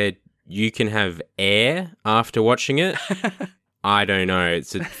they said you can have air after watching it, I don't know.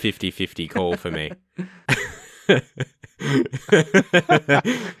 It's a 50-50 call for me.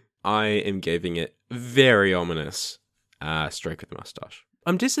 I am giving it very ominous stroke of the mustache.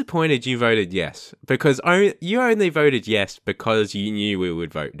 I'm disappointed you voted yes, because you only voted yes because you knew we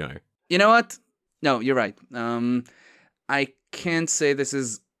would vote no. You know what? No, you're right. I can't say this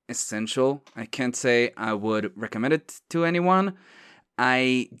is essential. I can't say I would recommend it to anyone.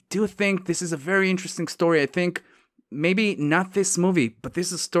 I do think this is a very interesting story. I think maybe not this movie, but this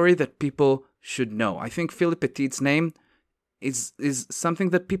is a story that people should know. I think Philippe Petit's name is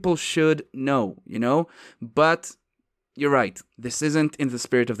something that people should know, you know? But you're right. This isn't in the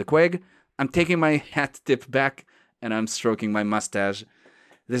spirit of the Quag. I'm taking my hat tip back and I'm stroking my mustache.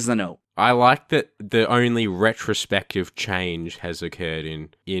 This is a no. I like that the only retrospective change has occurred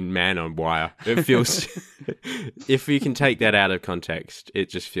in Man on Wire. It feels, if you can take that out of context, it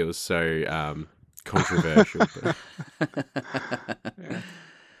just feels so controversial.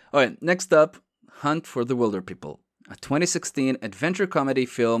 All right, next up, Hunt for the Wilderpeople, a 2016 adventure comedy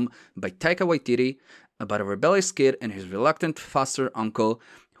film by Taika Waititi about a rebellious kid and his reluctant foster uncle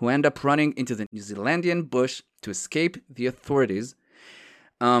who end up running into the New Zealandian bush to escape the authorities.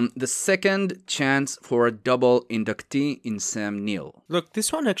 The second chance for a double inductee in Sam Neill. Look,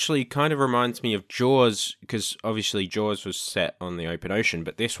 this one actually kind of reminds me of Jaws, because obviously Jaws was set on the open ocean,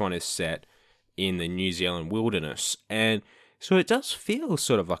 but this one is set in the New Zealand wilderness. And so it does feel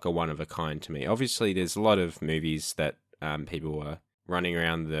sort of like a one-of-a-kind to me. Obviously, there's a lot of movies that people are running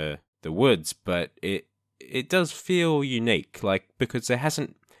around the woods, but it does feel unique, like, because there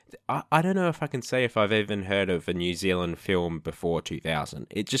hasn't... I don't know if I can say if I've even heard of a New Zealand film before 2000.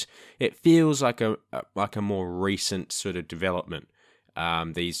 It feels like a more recent sort of development.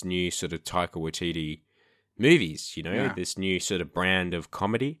 These new sort of Taika Waititi movies, you know, this new sort of brand of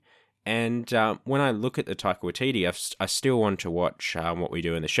comedy. And when I look at the Taika Waititi, I still want to watch What We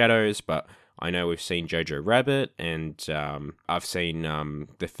Do in the Shadows, but I know we've seen Jojo Rabbit, and I've seen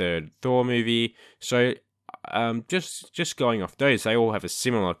the third Thor movie. So just going off those, they all have a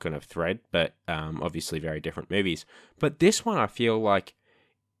similar kind of thread, but obviously very different movies. But this one I feel like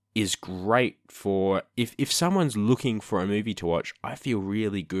is great for if someone's looking for a movie to watch. I feel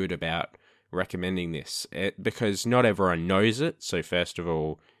really good about recommending this because not everyone knows it. So first of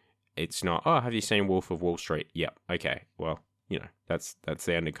all, it's not, oh, have you seen Wolf of Wall Street? Yep. Okay. Well, you know, that's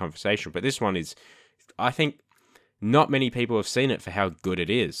the end of conversation. But this one is, I think, not many people have seen it for how good it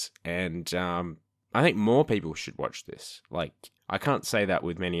is, and I think more people should watch this. Like, I can't say that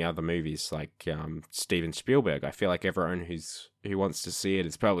with many other movies like Steven Spielberg. I feel like everyone who wants to see it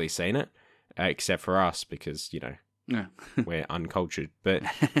has probably seen it, except for us because, you know, we're uncultured. But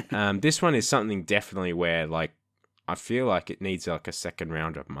this one is something definitely where, like, I feel like it needs like a second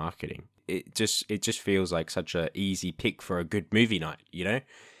round of marketing. It just feels like such a easy pick for a good movie night, you know?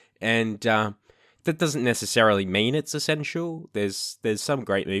 And that doesn't necessarily mean it's essential. There's some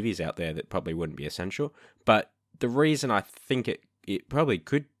great movies out there that probably wouldn't be essential. But the reason I think it probably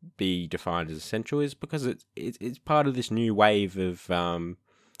could be defined as essential is because it's part of this new wave of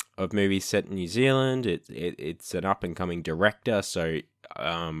movies set in New Zealand. It's an up and coming director, so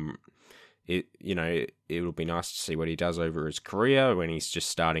it'll be nice to see what he does over his career when he's just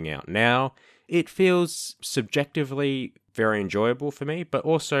starting out now. It feels subjectively very enjoyable for me, but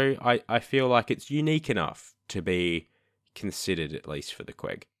also I feel like it's unique enough to be considered, at least for the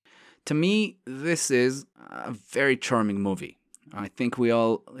Quag. To me, this is a very charming movie. I think we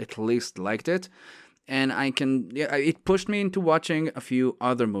all at least liked it, and it pushed me into watching a few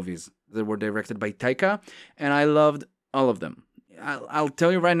other movies that were directed by Taika, and I loved all of them. I'll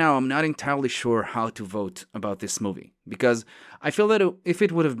tell you right now, I'm not entirely sure how to vote about this movie, because I feel that if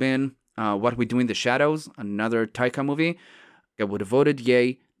it would have been What We Do in the Shadows, another Taika movie, I would have voted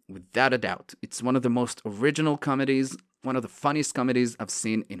yay without a doubt. It's one of the most original comedies, one of the funniest comedies I've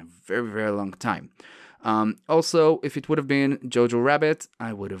seen in a very, very long time. Also, if it would have been Jojo Rabbit,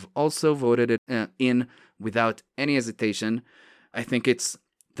 I would have also voted it in without any hesitation. I think it's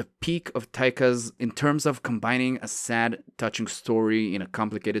the peak of Taika's in terms of combining a sad, touching story in a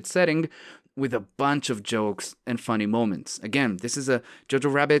complicated setting with a bunch of jokes and funny moments. Again, this is a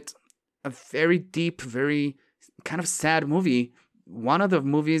Jojo Rabbit, a very deep, very kind of sad movie. One of the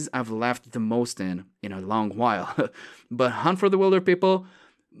movies I've laughed the most in a long while. But Hunt for the Wilderpeople,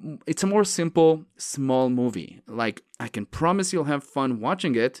 it's a more simple, small movie. Like, I can promise you'll have fun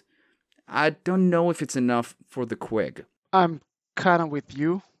watching it. I don't know if it's enough for the Quig. I'm kind of with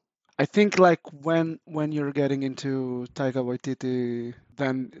you. I think like when you're getting into Taika Waititi,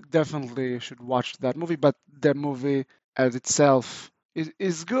 then definitely you should watch that movie. But the movie as itself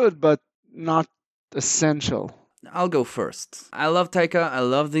is good, but not essential. I'll go first. I love Taika. I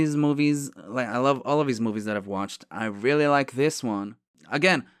love these movies. Like, I love all of his movies that I've watched. I really like this one.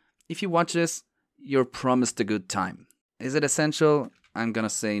 Again, if you watch this, you're promised a good time. Is it essential? I'm gonna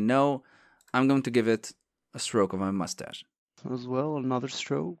say no. I'm going to give it a stroke of my mustache. As well, another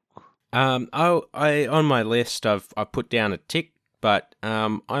stroke. I on my list, I put down a tick, but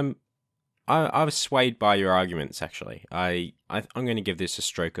I was swayed by your arguments. Actually, I'm going to give this a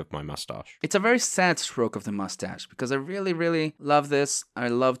stroke of my mustache. It's a very sad stroke of the mustache because I really, really love this. I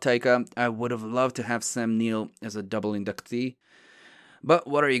love Taika. I would have loved to have Sam Neill as a double inductee. But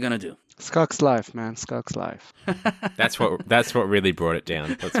what are you gonna do? Skok's life, man. Skok's life. That's what really brought it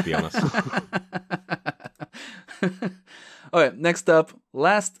down. Let's be honest. Okay, next up,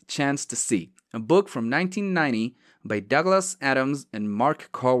 Last Chance to See, a book from 1990 by Douglas Adams and Mark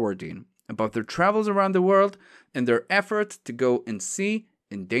Cowardine about their travels around the world and their effort to go and see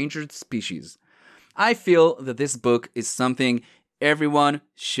endangered species. I feel that this book is something everyone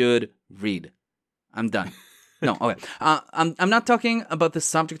should read. I'm done. No, okay. I'm not talking about the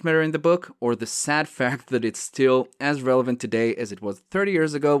subject matter in the book or the sad fact that it's still as relevant today as it was 30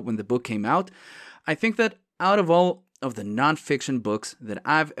 years ago when the book came out. I think that out of all of the nonfiction books that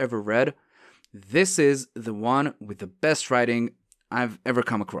I've ever read, this is the one with the best writing I've ever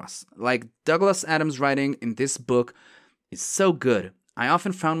come across. Like, Douglas Adams' writing in this book is so good. I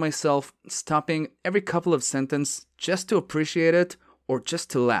often found myself stopping every couple of sentences just to appreciate it or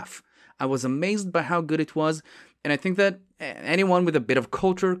just to laugh. I was amazed by how good it was, and I think that anyone with a bit of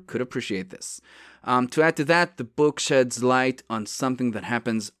culture could appreciate this. To add to that, the book sheds light on something that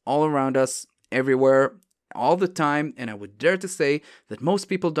happens all around us, everywhere, all the time, and I would dare to say that most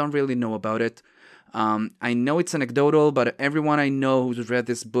people don't really know about it. I know it's anecdotal, but everyone I know who's read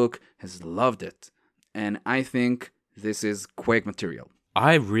this book has loved it, and I think this is Quake material.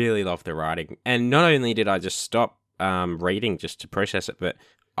 I really love the writing, and not only did I just stop reading just to process it, but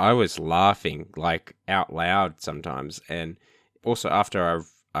I was laughing like out loud sometimes. And also after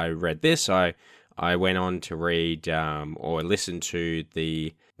I read this, I went on to read or listen to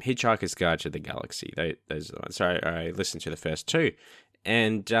the Hitchhiker's Guide to the Galaxy. Those are the ones. So I listened to the first two,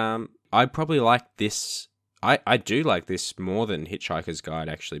 and I probably like this. I do like this more than Hitchhiker's Guide,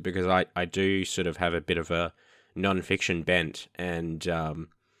 actually, because I do sort of have a bit of a non-fiction bent. And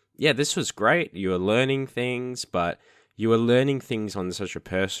yeah, this was great. You were learning things, but you were learning things on such a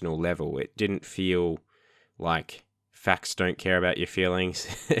personal level. It didn't feel like facts don't care about your feelings.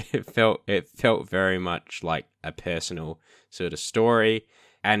 It felt very much like a personal sort of story.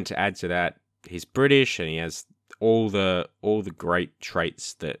 And to add to that, he's British and he has all the great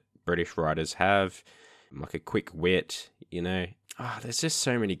traits that British writers have, like a quick wit, you know. There's just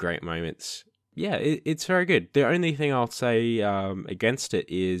so many great moments. Yeah, it's very good. The only thing I'll say against it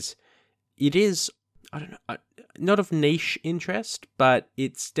is, I don't know, not of niche interest, but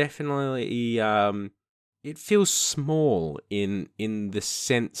it's definitely it feels small in the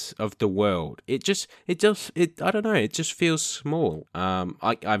sense of the world. I don't know, it just feels small.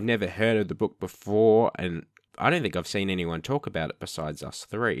 I've never heard of the book before, and I don't think I've seen anyone talk about it besides us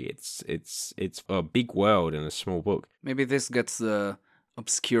three. It's a big world in a small book. Maybe this gets the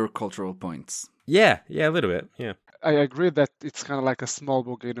obscure cultural points. Yeah, a little bit. Yeah. I agree that it's kind of like a small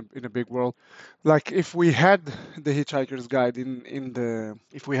book in a big world. Like if we had the Hitchhiker's Guide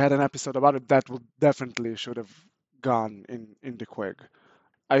if we had an episode about it, that would definitely should have gone in the Quig.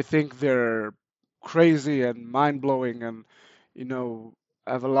 I think they're crazy and mind blowing, and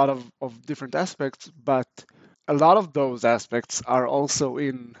have a lot of different aspects, but a lot of those aspects are also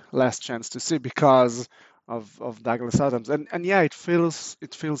in Last Chance to See because of Douglas Adams. And yeah, it feels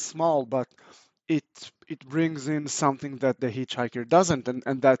small, but it brings in something that the Hitchhiker doesn't,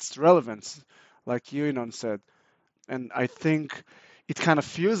 and that's relevance, like Yuinon said. And I think it kind of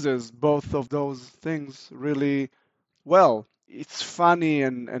fuses both of those things really well. It's funny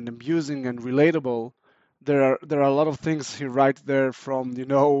and amusing and relatable. There are a lot of things he writes there, from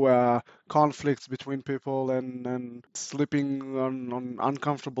conflicts between people and sleeping on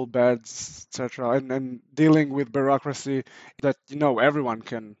uncomfortable beds, etc., and dealing with bureaucracy that everyone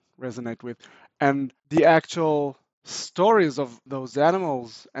can resonate with. And the actual stories of those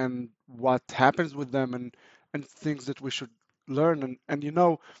animals and what happens with them, and things that we should learn. And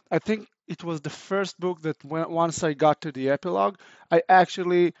I think it was the first book that once I got to the epilogue, I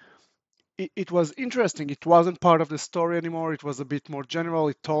actually it was interesting. It wasn't part of the story anymore. It was a bit more general.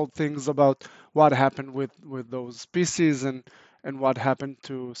 It told things about what happened with those species and what happened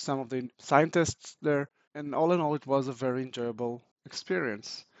to some of the scientists there. And all in all, it was a very enjoyable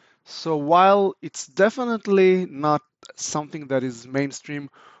experience. So while it's definitely not something that is mainstream,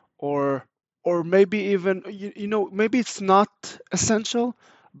 or maybe even maybe it's not essential,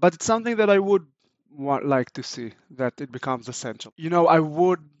 but it's something that I would like to see that it becomes essential. I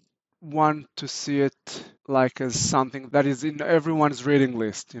would want to see it like as something that is in everyone's reading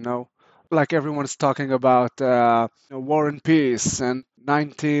list, like everyone's talking about War and Peace and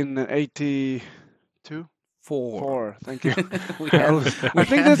 1982. Four. Thank you. we I have, was- we I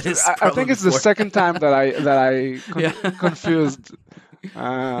think have that this I problem think it's the before. second time that I Yeah. confused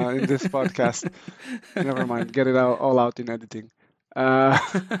in this podcast. Never mind, get it all out in editing. Uh,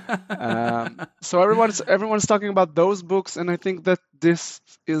 so everyone's talking about those books, and I think that this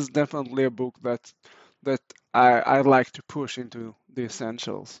is definitely a book that I like to push into the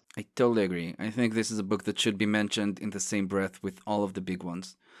essentials. I totally agree. I think this is a book that should be mentioned in the same breath with all of the big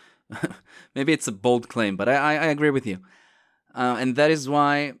ones. Maybe it's a bold claim, but I agree with you. And that is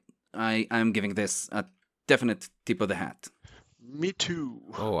why I'm giving this a definite tip of the hat. Me too.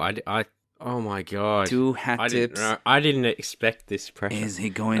 Oh my god. 2 hat tips. I didn't expect this pressure. Is he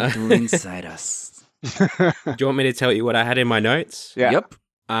going to inside us? Do you want me to tell you what I had in my notes? Yeah.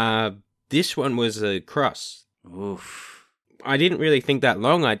 Yep. This one was a cross. Oof. I didn't really think that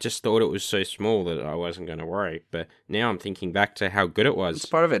long. I just thought it was so small that I wasn't going to worry. But now I'm thinking back to how good it was. It's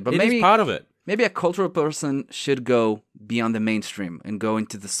part of it. But It maybe is part of it. maybe a cultural person should go beyond the mainstream and go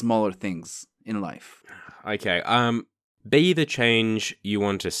into the smaller things in life. Okay. Be the change you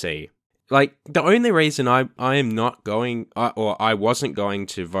want to see. Like, the only reason I am not going, or I wasn't going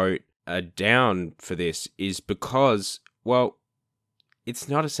to vote down for this is because, well, it's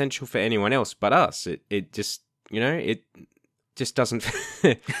not essential for anyone else but us. It just, it just doesn't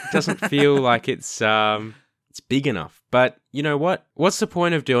doesn't feel like it's big enough. But you know what? What's the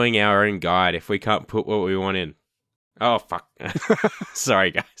point of doing our own guide if we can't put what we want in? Oh fuck!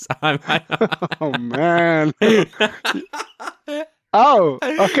 Sorry, guys. Oh man. Oh,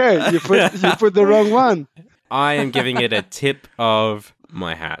 okay. You put the wrong one. I am giving it a tip of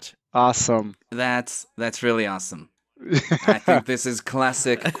my hat. Awesome. That's really awesome. I think this is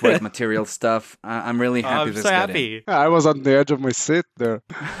classic Quake material stuff. I'm really happy I'm this so got happy. I was on the edge of my seat there.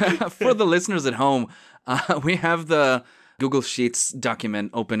 in. For the listeners at home, we have the Google Sheets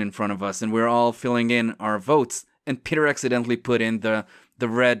document open in front of us, and we're all filling in our votes. And Peter accidentally put in the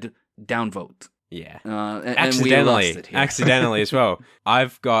red downvote. Yeah. And we lost it here. Accidentally as well.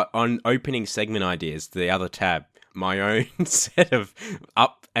 I've got on opening segment ideas, the other tab, my own set of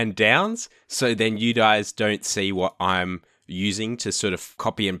up and downs. So then you guys don't see what I'm using to sort of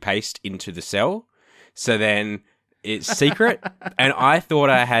copy and paste into the cell. So then it's secret. And I thought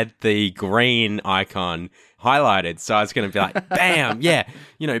I had the green icon highlighted. So I was going to be like, bam, yeah,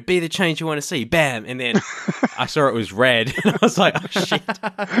 be the change you want to see, bam. And then I saw it was red. And I was like, oh, shit.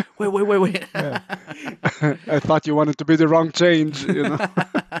 Wait. I thought you wanted to be the wrong change.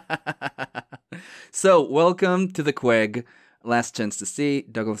 So, welcome to the Queg. Last Chance to See,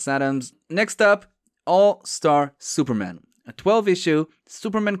 Douglas Adams. Next up, All-Star Superman, a 12-issue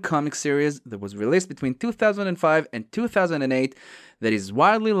Superman comic series that was released between 2005 and 2008 that is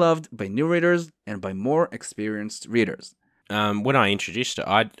widely loved by new readers and by more experienced readers. When I introduced it,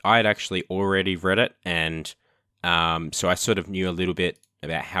 I'd actually already read it, and so I sort of knew a little bit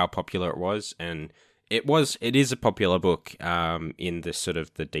about how popular it was, and it is a popular book in the sort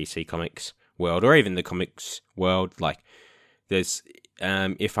of the DC Comics world, or even the comics world. Like, there's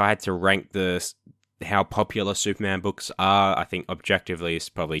if I had to rank how popular Superman books are, I think objectively it's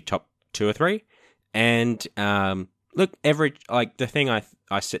probably top 2 or 3. And look, the thing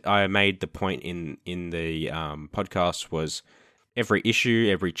I made the point in the podcast was every issue,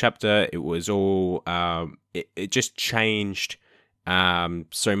 every chapter, it was all it just changed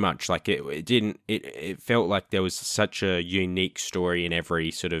so much. Like it felt like there was such a unique story in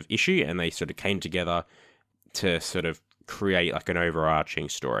every sort of issue, and they sort of came together to sort of create like an overarching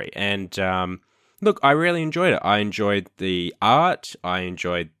story. And look, I really enjoyed it. I enjoyed the art. I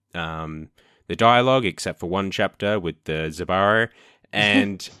enjoyed the dialogue, except for one chapter with the Zabaro,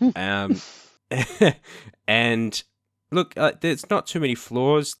 and and look, there's not too many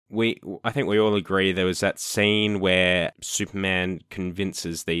flaws. I think we all agree there was that scene where Superman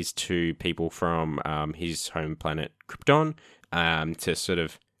convinces these two people from his home planet Krypton to sort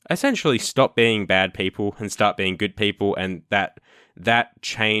of essentially stop being bad people and start being good people, and that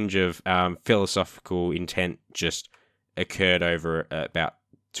change of philosophical intent just occurred over about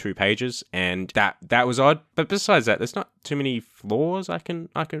 2 pages, and that was odd. But besides that, there's not too many flaws I can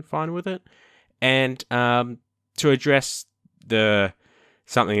find with it. And to address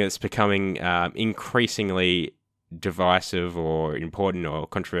something that's becoming increasingly divisive or important or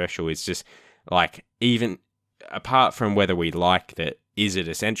controversial is just like, even apart from whether we like that, is it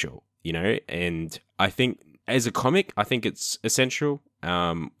essential? You know, and I think as a comic, I think it's essential.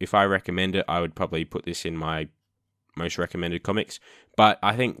 If I recommend it, I would probably put this in my most recommended comics. But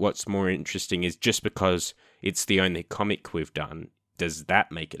I think what's more interesting is, just because it's the only comic we've done, does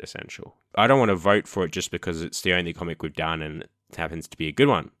that make it essential? I don't want to vote for it just because it's the only comic we've done and it happens to be a good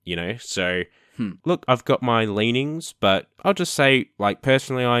one, you know? So, look, I've got my leanings, but I'll just say, like,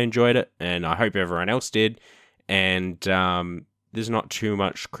 personally, I enjoyed it, and I hope everyone else did. And there's not too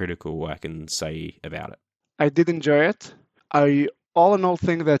much critical I can say about it. I did enjoy it. I all in all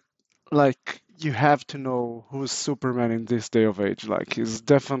think that, like, you have to know who's Superman in this day of age. Like, he's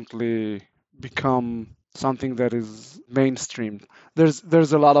definitely become something that is mainstream. There's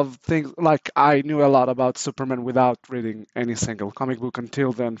a lot of things, like, I knew a lot about Superman without reading any single comic book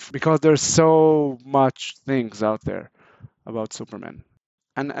until then, because there's so much things out there about Superman.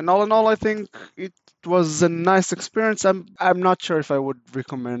 And all in all, I think it was a nice experience. I'm not sure if I would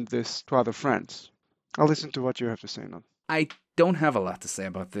recommend this to other friends. I'll listen to what you have to say now. I don't have a lot to say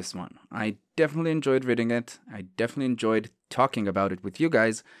about this one. I definitely enjoyed reading it. I definitely enjoyed talking about it with you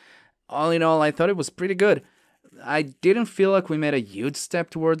guys. All in all, I thought it was pretty good. I didn't feel like we made a huge step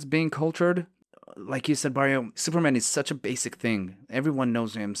towards being cultured. Like you said, Barrio, Superman is such a basic thing. Everyone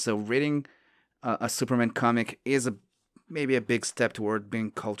knows him, so reading a Superman comic is maybe a big step toward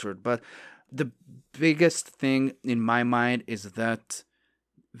being cultured. But the biggest thing in my mind is that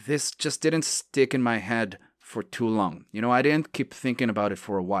this just didn't stick in my head for too long. You know, I didn't keep thinking about it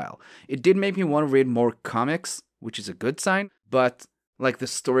for a while. It did make me want to read more comics, which is a good sign, but like, the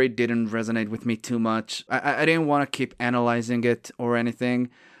story didn't resonate with me too much. I didn't want to keep analyzing it or anything.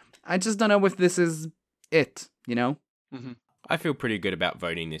 I just don't know if this is it, you know? Mm-hmm. I feel pretty good about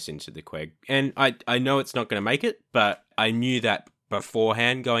voting this into the Queg. And I know it's not going to make it, but I knew that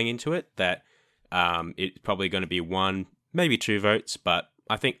beforehand going into it, that it's probably going to be 1, maybe 2 votes, but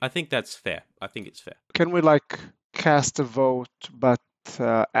I think that's fair. I think it's fair. Can we, like, cast a vote, but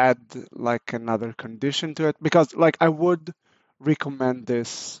add, like, another condition to it? Because, like, I would recommend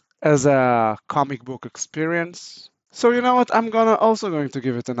this as a comic book experience. So you know what? I'm also going to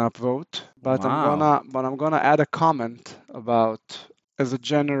give it an upvote, but Wow. I'm gonna add a comment about, as a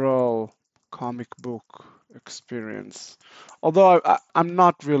general comic book experience. Although I'm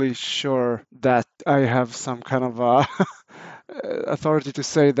not really sure that I have some kind of authority to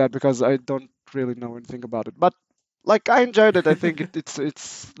say that, because I don't really know anything about it. But, like, I enjoyed it. I think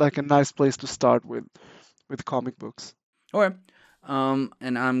it's like a nice place to start with comic books. Okay.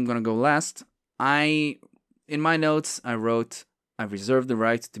 And I'm gonna go last. In my notes, I wrote, I reserve the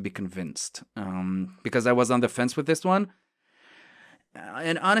right to be convinced. Because I was on the fence with this one.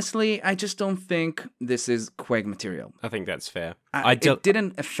 And honestly, I just don't think this is Quag material. I think that's fair. It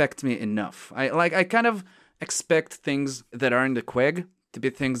didn't affect me enough. I kind of expect things that are in the Quag to be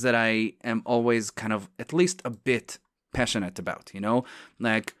things that I am always kind of at least a bit passionate about, you know?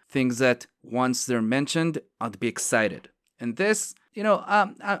 Like, things that once they're mentioned, I'd be excited. And this, you know,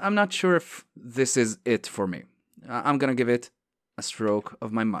 I'm not sure if this is it for me. I'm gonna give it a stroke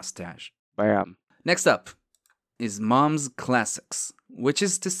of my mustache. Bam. Next up is Mom's Classics, which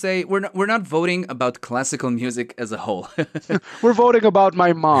is to say, we're not voting about classical music as a whole. We're voting about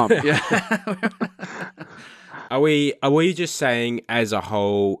my mom. Yeah. Are we just saying, as a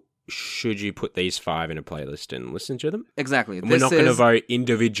whole, should you put these 5 in a playlist and listen to them? Exactly. And we're not going to vote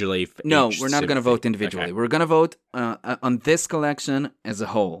individually for No, each we're not going to symphony. vote individually. Okay. We're going to vote on this collection as a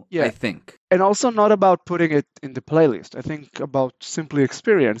whole, Yeah. I think. And also not about putting it in the playlist. I think about simply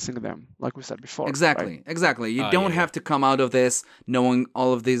experiencing them, like we said before. Exactly. Right? You don't yeah. have to come out of this knowing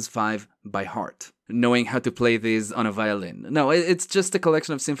all of these 5 by heart, knowing how to play these on a violin. No, it's just a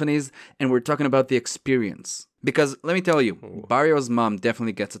collection of symphonies, and we're talking about the experience. Because, let me tell you, Barrio's mom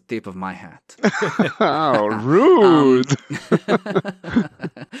definitely gets a tip of my hat. Oh, rude.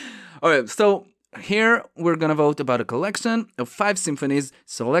 All right, so here we're gonna vote about a collection of 5 symphonies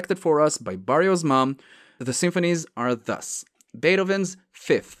selected for us by Barrio's mom. The symphonies are thus: Beethoven's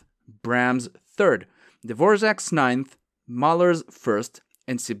 5th, Brahms' 3rd, Dvorak's 9th, Mahler's 1st,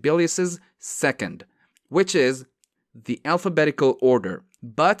 and Sibelius's 2nd, which is the alphabetical order.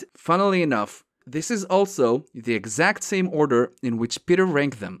 But, funnily enough, This is also the exact same order in which Peter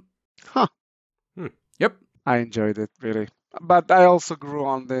ranked them. Huh. Yep. I enjoyed it really, but I also grew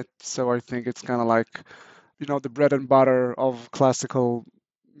on it, so I think it's kind of like, the bread and butter of classical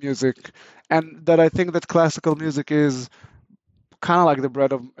music, and that I think that classical music is kind of like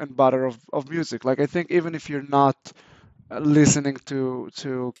the and butter of music. Like I think even if you're not listening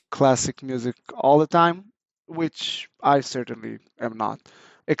to classic music all the time, which I certainly am not,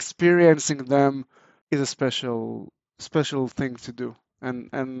 experiencing them is a special thing to do,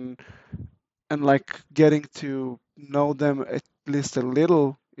 and like getting to know them at least a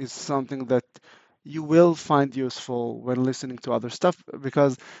little is something that you will find useful when listening to other stuff,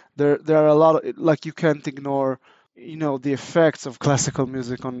 because there are a lot of, like, you can't ignore the effects of classical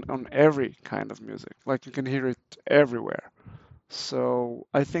music on every kind of music. Like you can hear it everywhere. So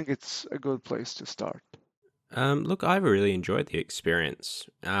I think it's a good place to start. Look, I really enjoyed the experience.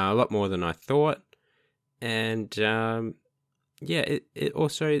 A lot more than I thought. And yeah, it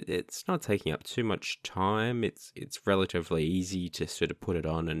also, it's not taking up too much time. It's relatively easy to sort of put it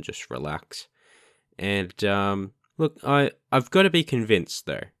on and just relax. And look, I've got to be convinced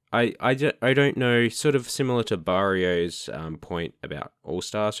though. I don't know, sort of similar to Barrio's point about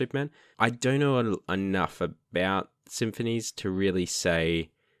All-Star Superman. I don't know enough about symphonies to really say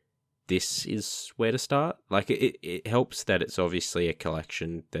this is where to start. Like, it helps that it's obviously a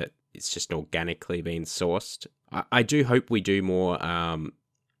collection that it's just organically being sourced. I do hope we do more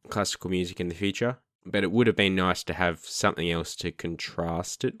classical music in the future, but it would have been nice to have something else to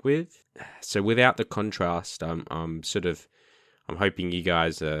contrast it with. So without the contrast, I'm hoping you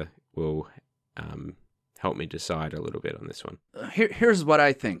guys will help me decide a little bit on this one. Here's what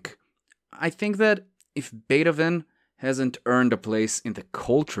I think. I think that if Beethoven hasn't earned a place in the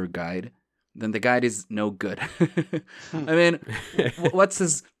culture guide, then the guide is no good. I mean, what's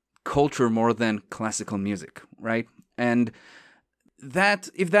his culture more than classical music, right? And that,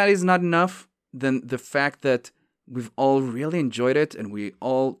 if that is not enough, then the fact that we've all really enjoyed it and we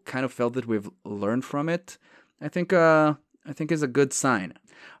all kind of felt that we've learned from it, I think is a good sign.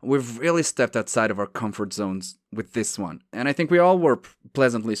 We've really stepped outside of our comfort zones with this one, and I think we all were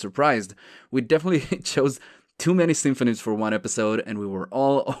pleasantly surprised. We definitely chose too many symphonies for one episode, and we were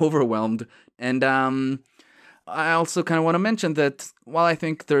all overwhelmed. And I also kind of want to mention that while I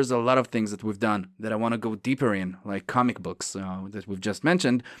think there's a lot of things that we've done that I want to go deeper in, like comic books that we've just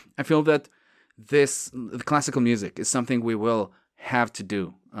mentioned, I feel that the classical music is something we will have to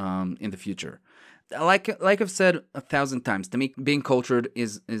do in the future. Like I've said 1,000 times, to me, being cultured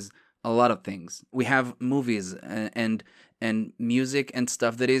is a lot of things. We have movies and music and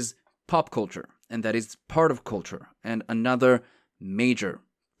stuff that is pop culture, and that is part of culture. And another major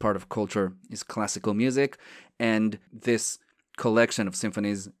part of culture is classical music, and this collection of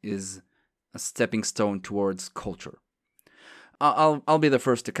symphonies is a stepping stone towards culture. I'll be the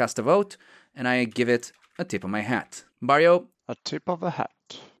first to cast a vote, and I give it a tip of my hat. Barrio? A tip of a hat.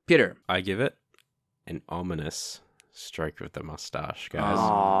 Peter? I give it an ominous stroke of the mustache, guys.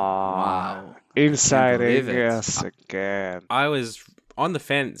 Wow. Inciting, yes, again. I was on the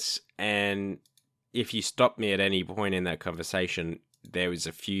fence, and if you stopped me at any point in that conversation, there was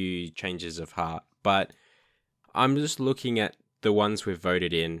a few changes of heart. But I'm just looking at the ones we've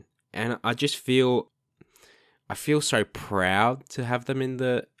voted in, and I just feel so proud to have them in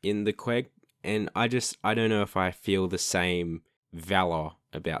the Queg, and I don't know if I feel the same valor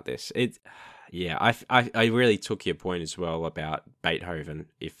about this. Yeah, I really took your point as well about Beethoven.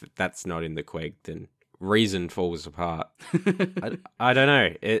 If that's not in the Queg, then reason falls apart. I don't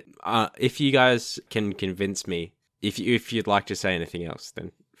know. If you guys can convince me, if you'd like to say anything else,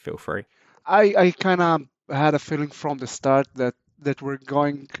 then feel free. I kind of had a feeling from the start that we're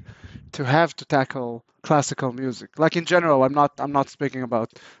going to have to tackle classical music. Like in general, I'm not speaking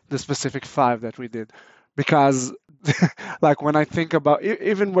about the specific 5 that we did, because like when I think about,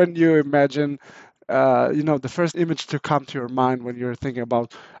 even when you imagine the first image to come to your mind when you're thinking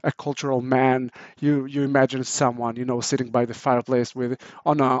about a cultural man, you imagine someone, sitting by the fireplace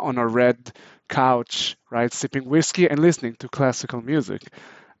on a red couch, right, sipping whiskey and listening to classical music.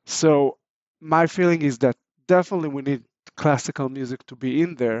 So my feeling is that definitely we need classical music to be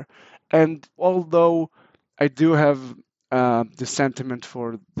in there. And although I do have the sentiment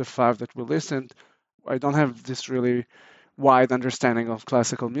for the 5 that we listened, I don't have this really wide understanding of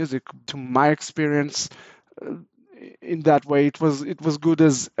classical music. To my experience, in that way, it was good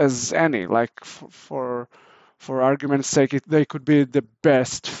as any. Like for argument's sake, they could be the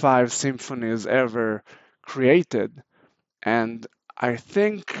best 5 symphonies ever created, and I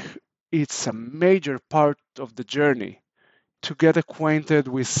think it's a major part of the journey to get acquainted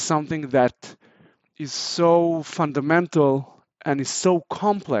with something that is so fundamental and is so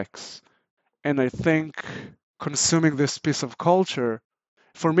complex. And I think consuming this piece of culture,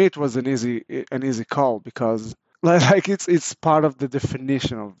 for me, it was an easy call because like it's part of the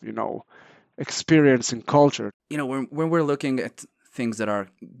definition of experiencing culture. When we're looking at things that are,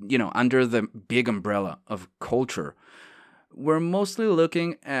 under the big umbrella of culture, we're mostly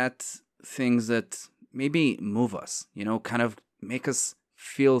looking at things that maybe move us, kind of make us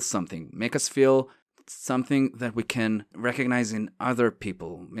feel something, make us feel something that we can recognize in other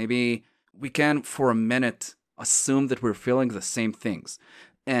people. Maybe we can, for a minute, assume that we're feeling the same things.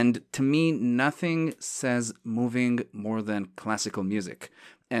 And to me, nothing says moving more than classical music.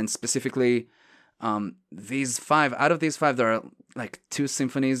 And specifically, these five, out of these five, there are like two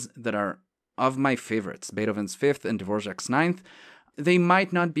symphonies that are of my favorites, Beethoven's Fifth and Dvorak's Ninth. They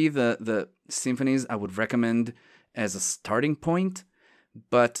might not be the symphonies I would recommend as a starting point,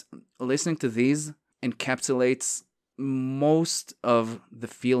 but listening to these encapsulates most of the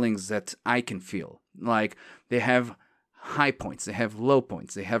feelings that I can feel. Like, they have high points, they have low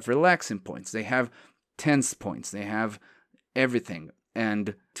points, they have relaxing points, they have tense points, they have everything.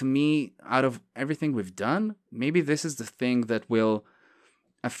 And to me, out of everything we've done, maybe this is the thing that will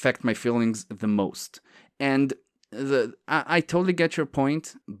affect my feelings the most. And I totally get your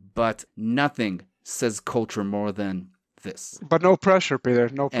point, but nothing says culture more than this. But no pressure, Peter.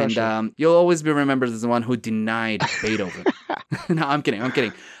 No pressure. And you'll always be remembered as the one who denied Beethoven. No, I'm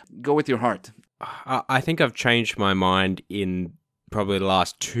kidding. Go with your heart. I think I've changed my mind in probably the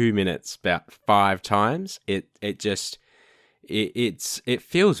last 2 minutes about 5 times. It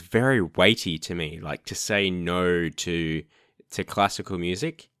feels very weighty to me, like to say no to classical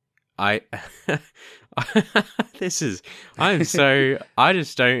music. I just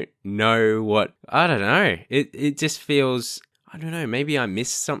don't know what, I don't know. It just feels, I don't know, maybe I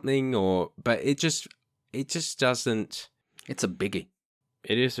missed something but it just doesn't. It's a biggie.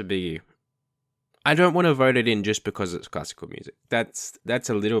 It is a biggie. I don't want to vote it in just because it's classical music. That's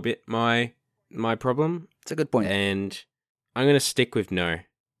a little bit my problem. It's a good point. And I'm going to stick with no.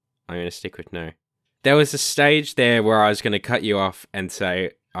 There was a stage there where I was going to cut you off and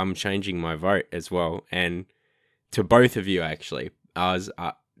say I'm changing my vote as well. And to both of you, actually, I was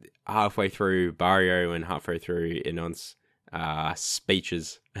halfway through Barrio and halfway through Inon's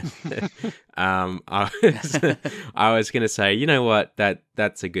speeches. I was going to say, you know what,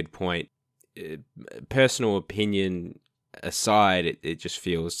 that's a good point. Personal opinion aside, it just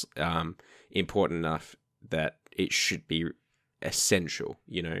feels important enough that it should be essential,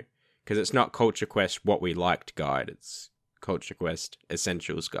 because it's not Culture Quest What We Liked guide, it's Culture Quest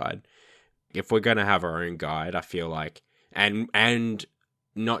Essentials guide. If we're going to have our own guide, I feel like, and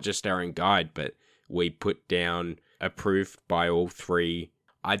not just our own guide, but we put down approved by all three.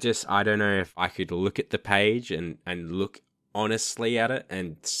 I don't know if I could look at the page and look honestly at it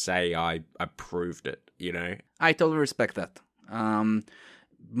and say I approved it, I totally respect that.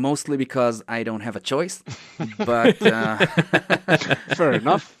 Mostly because I don't have a choice, but fair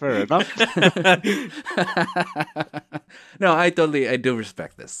enough. No, I do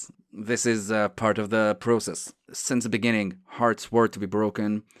respect this. This is part of the process. Since the beginning, hearts were to be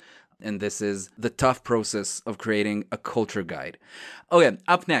broken, and this is the tough process of creating a culture guide. Okay,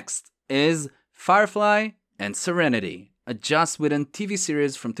 up next is Firefly and Serenity, a Joss Whedon TV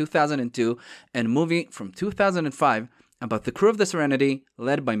series from 2002 and movie from 2005 about the crew of the Serenity,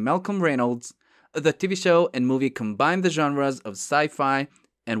 led by Malcolm Reynolds. The TV show and movie combine the genres of sci-fi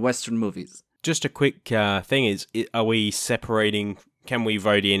and Western movies. Just a quick thing is, are we separating, can we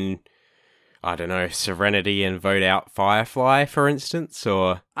vote in, I don't know, Serenity and vote out Firefly, for instance,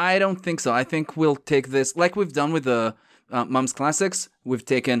 or? I don't think so. I think we'll take this, like we've done with the Mom's Classics, we've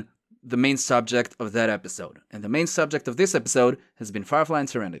taken the main subject of that episode. And the main subject of this episode has been Firefly and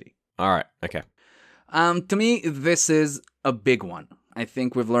Serenity. All right, okay. To me, this is a big one. I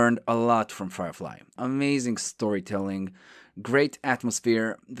think we've learned a lot from Firefly. Amazing storytelling, great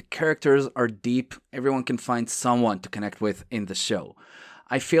atmosphere, the characters are deep, everyone can find someone to connect with in the show.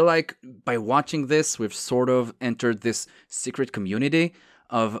 I feel like by watching this, we've sort of entered this secret community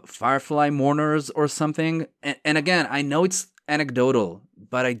of Firefly mourners or something. And again, I know it's anecdotal,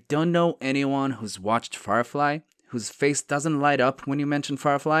 but I don't know anyone who's watched Firefly whose face doesn't light up when you mention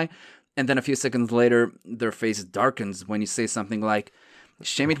Firefly, and then a few seconds later, their face darkens when you say something like,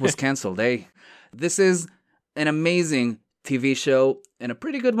 shame it was canceled, eh? This is an amazing TV show and a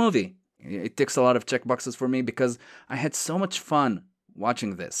pretty good movie. It ticks a lot of checkboxes for me because I had so much fun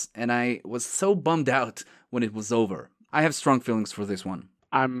watching this, and I was so bummed out when it was over. I have strong feelings for this one.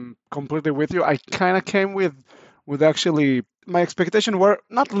 I'm completely with you. I kind of came with actually my expectations were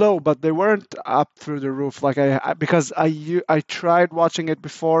not low, but they weren't up through the roof. Like because I tried watching it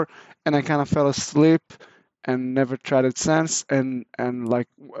before and I kind of fell asleep and never tried it since. And like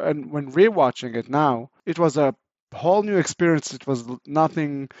and when rewatching it now, it was a whole new experience. It was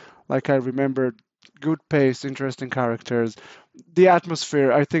nothing like I remembered. Good pace, interesting characters, the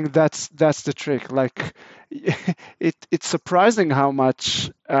atmosphere. I think that's the trick. Like it's surprising how much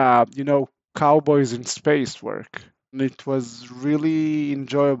cowboys in space work. It was really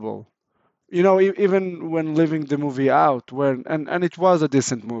enjoyable. Even when leaving the movie out, and it was a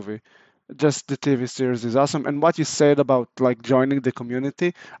decent movie. Just the TV series is awesome. And what you said about like joining the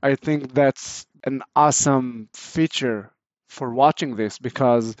community, I think that's an awesome feature for watching this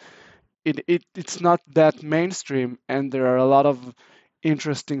because it's not that mainstream and there are a lot of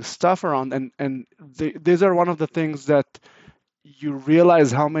interesting stuff around and these are one of the things that you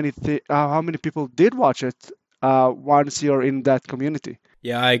realize how many people did watch it once you're in that community.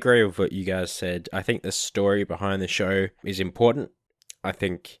 Yeah, I agree with what you guys said. I think the story behind the show is important. I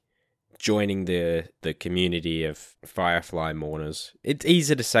think joining the community of Firefly mourners, it's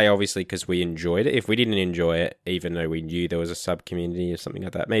easy to say, obviously, because we enjoyed it. If we didn't enjoy it, even though we knew there was a sub community or something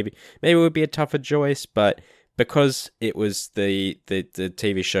like that, maybe it would be a tougher choice. But because it was the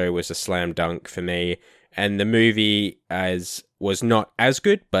TV show was a slam dunk for me, and the movie was not as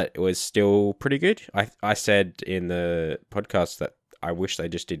good, but it was still pretty good. I said in the podcast that I wish they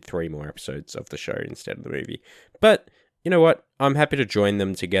just did 3 more episodes of the show instead of the movie. But you know what? I'm happy to join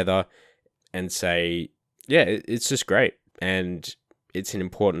them together and say, yeah, it's just great. And it's an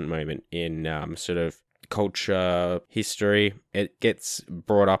important moment in sort of culture, history. It gets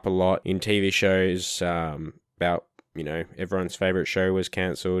brought up a lot in TV shows about, everyone's favorite show was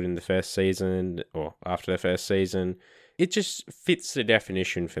cancelled in the first season or after the first season. It just fits the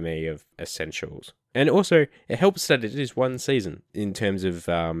definition for me of essentials. And also, it helps that it is 1 season in terms of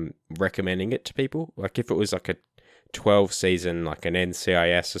recommending it to people. Like if it was like a 12 season, like an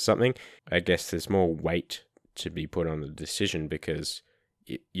NCIS or something, I guess there's more weight to be put on the decision because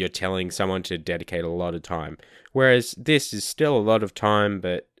you're telling someone to dedicate a lot of time. Whereas this is still a lot of time,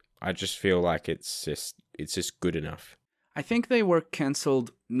 but I just feel like it's just good enough. I think they were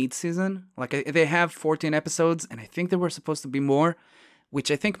cancelled mid-season. Like they have 14 episodes, and I think there were supposed to be more, which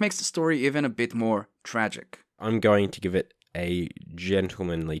I think makes the story even a bit more tragic. I'm going to give it a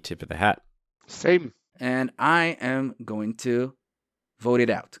gentlemanly tip of the hat. Same. And I am going to vote it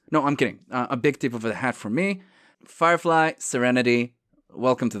out. No, I'm kidding. A big tip of the hat for me. Firefly, Serenity,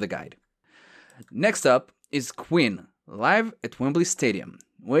 welcome to the guide. Next up is Queen, live at Wembley Stadium,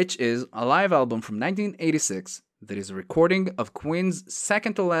 which is a live album from 1986 that is a recording of Queen's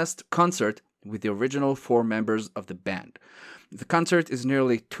second-to-last concert with the original 4 members of the band. The concert is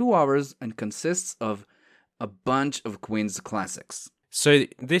nearly 2 hours and consists of a bunch of Queen's classics. So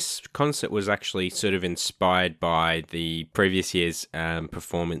this concert was actually sort of inspired by the previous year's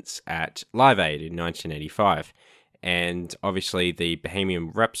performance at Live Aid in 1985. And obviously the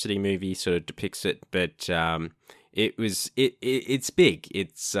Bohemian Rhapsody movie sort of depicts it, but it's big.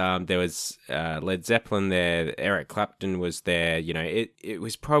 It's there was Led Zeppelin there, Eric Clapton was there. It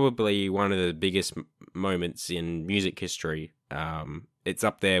was probably one of the biggest moments in music history. It's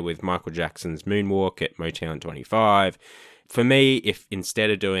up there with Michael Jackson's Moonwalk at Motown 25. For me, if instead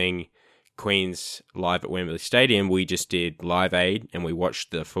of doing Queen's live at Wembley Stadium, we just did Live Aid and we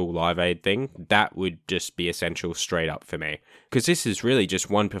watched the full Live Aid thing, that would just be essential straight up for me. Because this is really just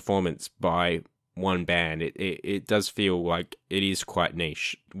one performance by one band. It does feel like it is quite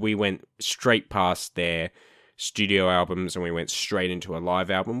niche. We went straight past their studio albums and we went straight into a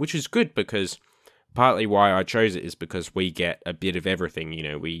live album, which is good because partly why I chose it is because we get a bit of everything.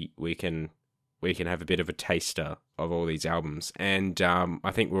 We can have a bit of a taster of all these albums. And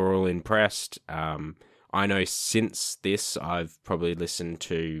I think we're all impressed. I know since this, I've probably listened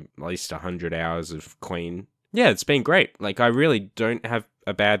to at least 100 hours of Queen. Yeah, it's been great. Like, I really don't have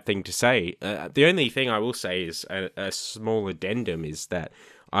a bad thing to say. The only thing I will say is a small addendum is that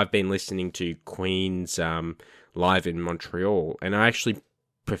I've been listening to Queen's live in Montreal, and I actually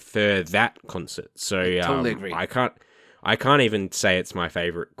prefer that concert. So I totally agree. I can't even say it's my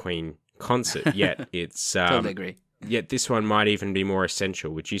favorite Queen concert yet. It's Totally agree. Yet this one might even be more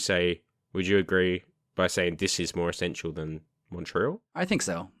essential. Would you agree by saying this is more essential than Montreal? I think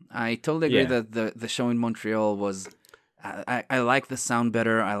so. I totally agree that the show in Montreal was... I like the sound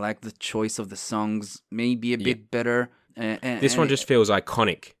better. I like the choice of the songs maybe a bit better. This one just feels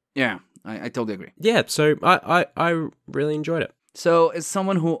iconic. Yeah, I totally agree. Yeah, so I really enjoyed it. So as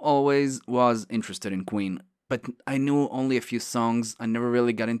someone who always was interested in Queen, but I knew only a few songs, I never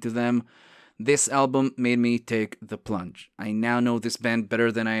really got into them, This album made me take the plunge. I now know this band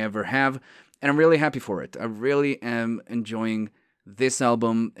better than I ever have, and I'm really happy for it. I really am enjoying this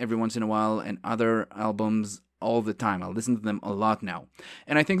album every once in a while and other albums all the time. I listen to them a lot now.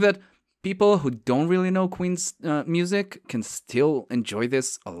 And I think that people who don't really know Queen's music can still enjoy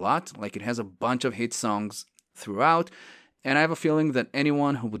this a lot. Like, it has a bunch of hit songs throughout. And I have a feeling that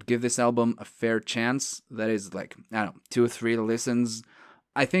anyone who would give this album a fair chance, that is like, I don't know, 2 or 3 listens,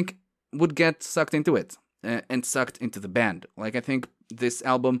 I think would get sucked into it and sucked into the band. Like, I think this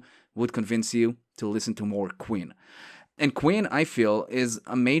album would convince you to listen to more Queen. And Queen, I feel, is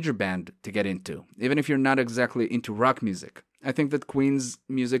a major band to get into, even if you're not exactly into rock music. I think that Queen's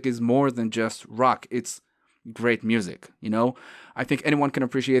music is more than just rock. It's great music, you know? I think anyone can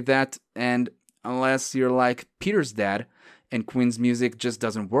appreciate that, and unless you're like Peter's dad and Queen's music just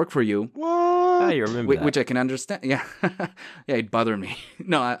doesn't work for you, Oh, you remember that. which I can understand. Yeah, yeah, it bothered me.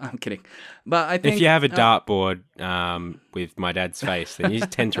 No, I'm kidding. But I think If you have a dartboard with my dad's face, then you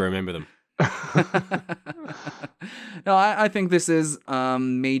tend to remember them. No, I think this is a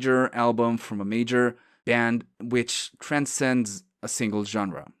major album from a major band which transcends a single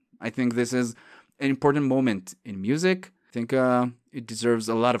genre. I think this is an important moment in music. I think it deserves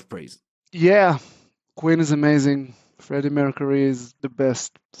a lot of praise. Yeah, Queen is amazing. Freddie Mercury is the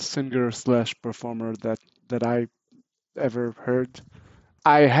best singer slash performer that I ever heard.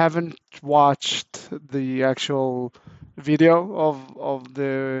 I haven't watched the actual video of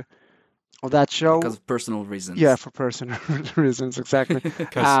that show. Because of personal reasons. Yeah, for personal reasons, exactly.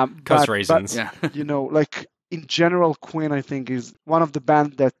 Because But reasons. Yeah. you know, like in general, Queen, I think, is one of the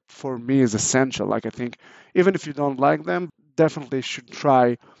bands that for me is essential. Like, I think even if you don't like them, definitely should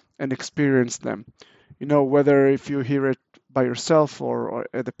try and experience them. You know, whether if you hear it by yourself or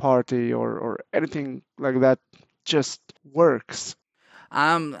at a party or anything like that, just works.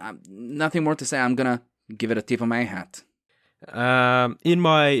 Nothing more to say. I'm gonna give it a tip of my hat. In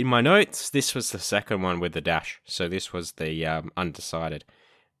my notes, this was the second one with the dash. So this was the undecided,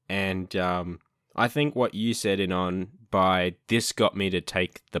 and I think what you said by this got me to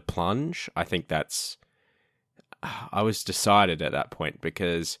take the plunge. I think I was decided at that point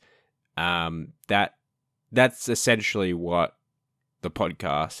because that's essentially what the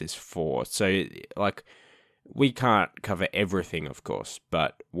podcast is for. So, like, we can't cover everything, of course,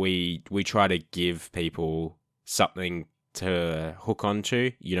 but we try to give people something to hook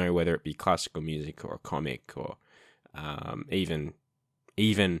onto, you know, whether it be classical music or a comic or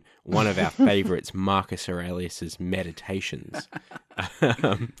even one of our favorites, Marcus Aurelius's Meditations.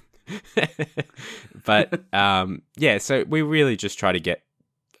 But yeah, so we really just try to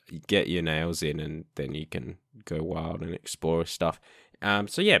get your nails in, and then you can go wild and explore stuff.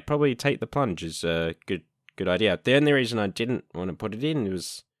 So yeah, probably take the plunge is a good idea. The only reason I didn't want to put it in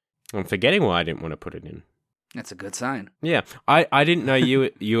was I'm forgetting why I didn't want to put it in. That's a good sign. Yeah, I didn't know you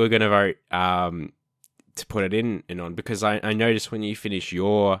were going to vote to put it in and on, because I noticed when you finished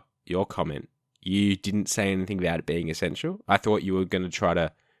your comment, you didn't say anything about it being essential. I thought you were going to try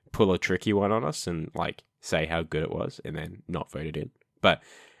to pull a tricky one on us and like say how good it was and then not vote it in. But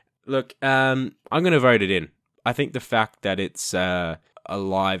look, I'm going to vote it in. I think the fact that it's a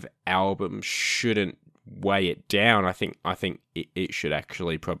live album shouldn't weigh it down. I think it should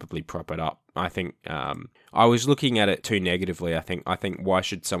actually probably prop it up. I think I was looking at it too negatively. I think why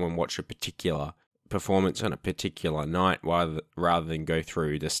should someone watch a particular performance on a particular night rather than go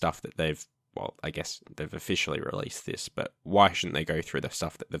through the stuff that I guess they've officially released this, but why shouldn't they go through the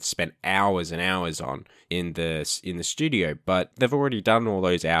stuff that they've spent hours and hours on in the studio? But they've already done all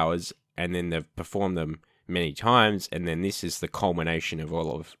those hours, and then they've performed them many times, and then this is the culmination of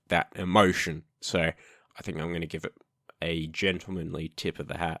all of that emotion. So I think I'm going to give it a gentlemanly tip of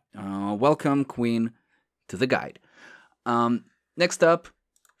the hat. Welcome, Queen, to the guide. Next up,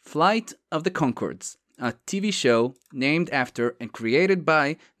 Flight of the Conchords, a TV show named after and created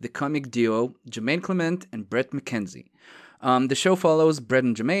by the comic duo Jermaine Clement and Brett McKenzie. The show follows Brett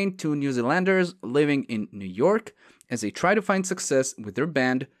and Jermaine, 2 New Zealanders living in New York, as they try to find success with their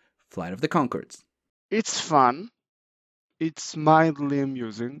band, Flight of the Conchords. It's fun. It's mildly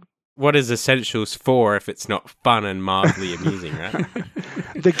amusing. What is Essentials for if it's not fun and mildly amusing, right?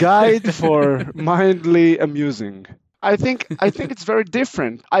 The guide for mildly amusing. I think it's very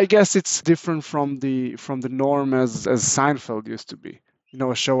different. I guess it's different from the norm as Seinfeld used to be. You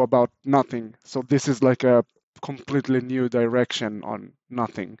know, a show about nothing. So this is like a completely new direction on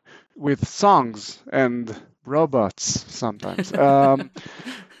nothing, with songs and robots sometimes.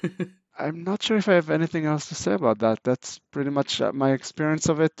 I'm not sure if I have anything else to say about that. That's pretty much my experience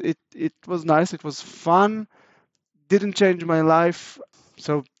of it. It was nice. It was fun. Didn't change my life.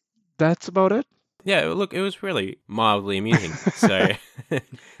 So that's about it. Yeah, look, it was really mildly amusing. So,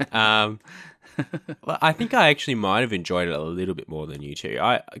 well, I think I actually might have enjoyed it a little bit more than you two.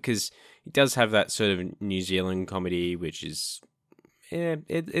 Because it does have that sort of New Zealand comedy, which is, yeah,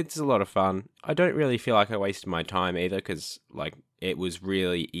 it's a lot of fun. I don't really feel like I wasted my time either, because like it was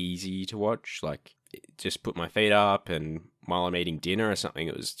really easy to watch. Like, just put my feet up, and while I'm eating dinner or something,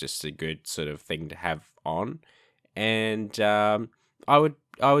 it was just a good sort of thing to have on. And I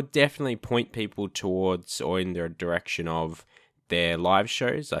would definitely point people towards or in the direction of their live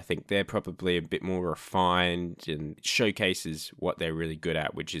shows. I think they're probably a bit more refined and showcases what they're really good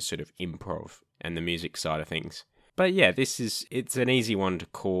at, which is sort of improv and the music side of things. But yeah, it's an easy one to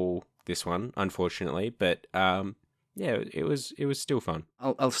call, this one, unfortunately. But yeah, it was still fun.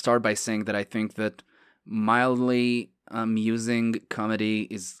 I'll start by saying that I think that mildly amusing comedy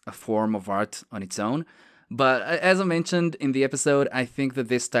is a form of art on its own. But as I mentioned in the episode, I think that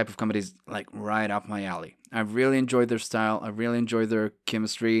this type of comedy is like right up my alley. I really enjoyed their style. I really enjoyed their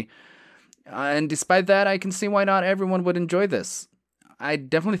chemistry. And despite that, I can see why not everyone would enjoy this. I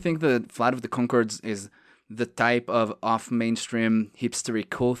definitely think that Flight of the Conchords is the type of off-mainstream, hipstery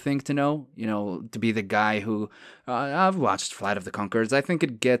cool thing to know. You know, to be the guy who, I've watched Flight of the Conchords. I think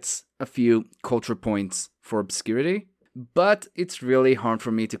it gets a few culture points for obscurity. But it's really hard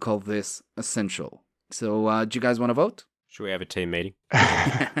for me to call this essential. So, do you guys want to vote? Should we have a team meeting?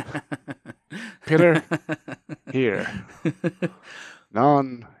 Peter, here.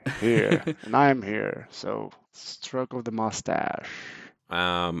 None, here. And I'm here. So, stroke of the mustache.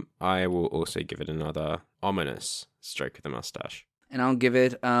 I will also give it another ominous stroke of the mustache. And I'll give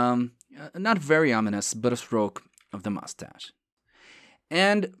it, not very ominous, but a stroke of the mustache.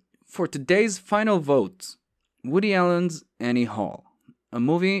 And for today's final vote, Woody Allen's Annie Hall, a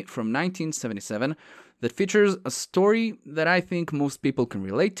movie from 1977 that features a story that I think most people can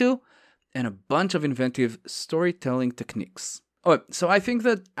relate to and a bunch of inventive storytelling techniques. Oh, so I think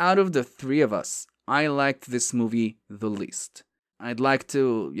that out of the three of us, I liked this movie the least. I'd like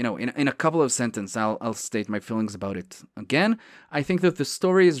to, in a couple of sentences, I'll state my feelings about it again. I think that the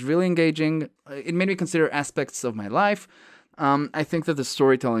story is really engaging. It made me consider aspects of my life. I think that the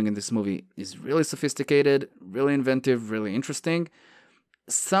storytelling in this movie is really sophisticated, really inventive, really interesting.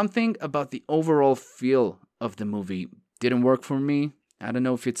 Something about the overall feel of the movie didn't work for me. I don't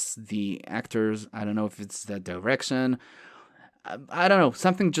know if it's the actors. I don't know if it's the direction. I don't know.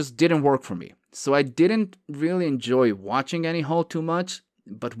 Something just didn't work for me. So I didn't really enjoy watching Annie Hall too much.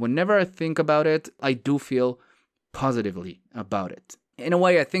 But whenever I think about it, I do feel positively about it. In a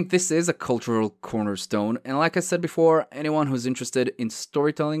way, I think this is a cultural cornerstone. And like I said before, anyone who's interested in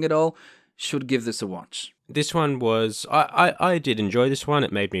storytelling at all should give this a watch. This one was, I did enjoy this one.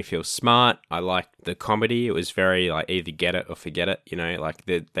 It made me feel smart. I liked the comedy. It was very like either get it or forget it, like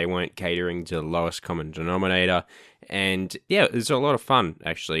they weren't catering to the lowest common denominator. And yeah, it was a lot of fun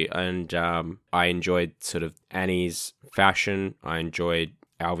actually. And I enjoyed sort of Annie's fashion. I enjoyed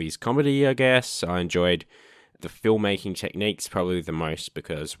Alvy's comedy, I guess. I enjoyed the filmmaking techniques probably the most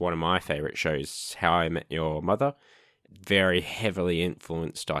because one of my favorite shows, How I Met Your Mother, very heavily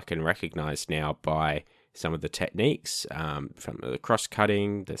influenced, I can recognize now, by some of the techniques, from the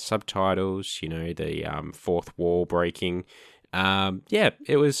cross-cutting, the subtitles, the fourth wall breaking. Yeah,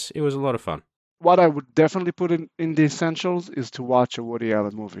 it was a lot of fun. What I would definitely put in the essentials is to watch a Woody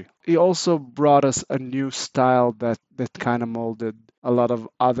Allen movie. He also brought us a new style that kind of molded a lot of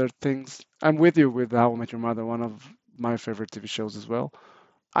other things. I'm with you with How I Met Your Mother, one of my favorite TV shows as well.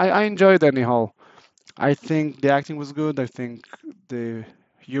 I enjoyed Annie Hall. I think the acting was good. I think the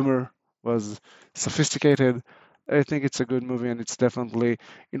humor was sophisticated. I think it's a good movie, and it's definitely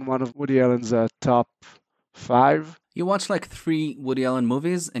in one of Woody Allen's top 5. You watched like 3 Woody Allen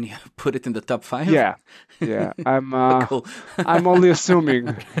movies and you put it in the top 5? Yeah. I'm Cool. I'm only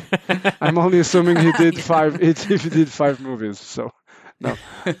assuming. I'm only assuming he did 5. He did 5 movies. So no.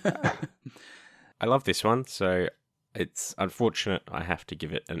 I love this one. So it's unfortunate I have to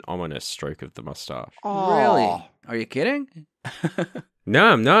give it an ominous stroke of the mustache. Really? Are you kidding?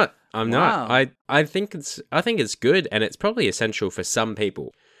 No, I'm not. I'm Wow. not. I think it's good, and it's probably essential for some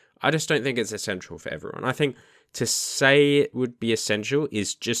people. I just don't think it's essential for everyone. I think to say it would be essential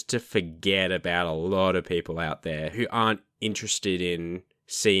is just to forget about a lot of people out there who aren't interested in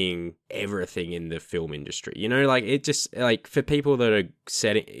seeing everything in the film industry. Like it just like for people that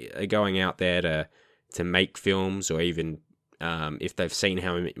are going out there to make films, or even if they've seen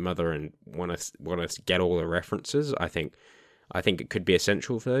How I Met Your Mother and want to get all the references, I think it could be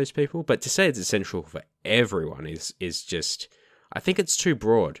essential for those people. But to say it's essential for everyone is just, I think it's too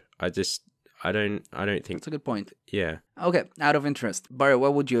broad. I don't think. That's a good point. Yeah. Okay, out of interest, Barry,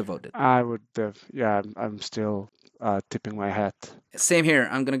 what would you have voted? I would have, yeah, I'm still tipping my hat. Same here.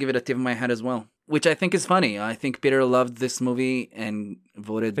 I'm gonna give it a tip of my hat as well, which I think is funny. I think Peter loved this movie and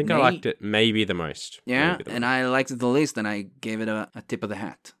voted. I think nay. I liked it maybe the most. Yeah, Maybe the and most. I liked it the least, and I gave it a tip of the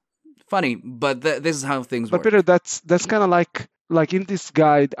hat. Funny, but this is how things But work. Peter, that's kind of like in this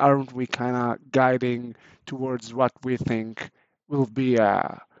guide, aren't we kind of guiding towards what we think will be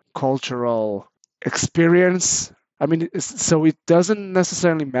a cultural experience? I mean, so it doesn't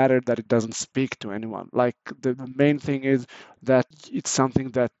necessarily matter that it doesn't speak to anyone. Like the main thing is that it's something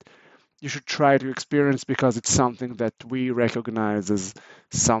that you should try to experience because it's something that we recognize as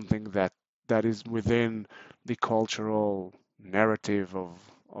something that is within the cultural narrative of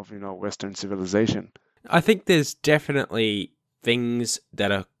Western civilization. I think there's definitely things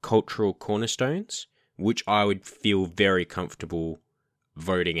that are cultural cornerstones, which I would feel very comfortable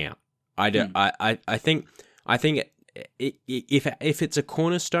voting out. I think if it's a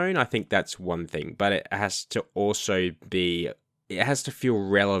cornerstone, I think that's one thing, but it has to also it has to feel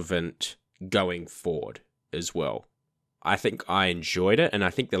relevant going forward as well. I think I enjoyed it, and I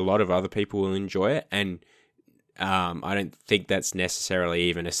think a lot of other people will enjoy it, and I don't think that's necessarily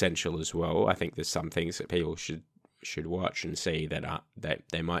even essential as well. I think there's some things that people should watch and see that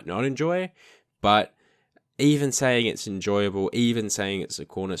they might not enjoy, but even saying it's enjoyable, even saying it's a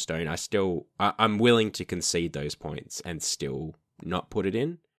cornerstone, I'm willing to concede those points and still not put it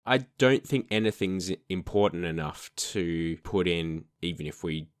in. I don't think anything's important enough to put in, even if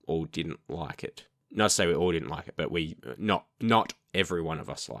we all didn't like it. Not to say we all didn't like it, but not every one of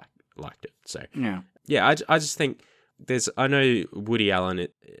us liked it. So yeah, I just think I know Woody Allen,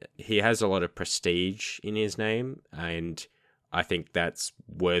 he has a lot of prestige in his name, and I think that's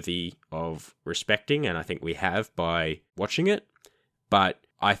worthy of respecting, and I think we have by watching it. But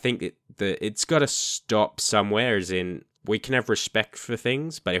I think it's got to stop somewhere, as in we can have respect for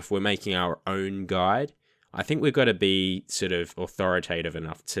things, but if we're making our own guide, I think we've got to be sort of authoritative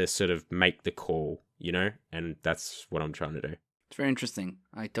enough to sort of make the call, and that's what I'm trying to do. It's very interesting.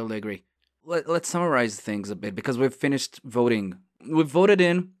 I totally agree. Let's summarize things a bit because we've finished voting. We've voted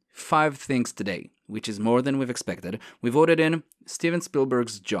in 5 things today, which is more than we've expected. We voted in Steven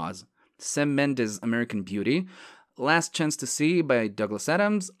Spielberg's Jaws, Sam Mendes' American Beauty, Last Chance to See by Douglas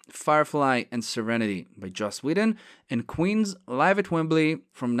Adams, Firefly and Serenity by Joss Whedon, and Queen's Live at Wembley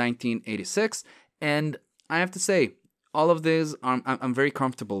from 1986. And I have to say, all of these I'm very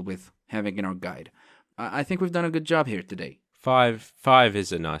comfortable with having in our guide. I think we've done a good job here today. 5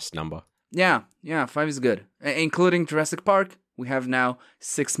 is a nice number. Yeah, 5 is good. Including Jurassic Park, we have now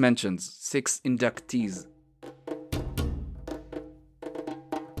 6 mentions, 6 inductees.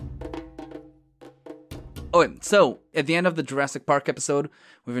 Oh, so at the end of the Jurassic Park episode,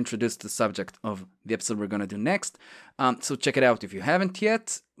 we've introduced the subject of the episode we're going to do next. So check it out if you haven't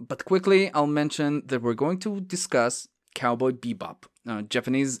yet. But quickly, I'll mention that we're going to discuss Cowboy Bebop, a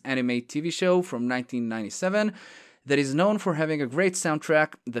Japanese anime TV show from 1997 that is known for having a great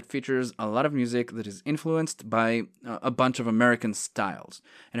soundtrack that features a lot of music that is influenced by a bunch of American styles.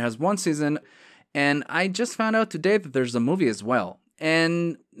 It has 1 season, and I just found out today that there's a movie as well.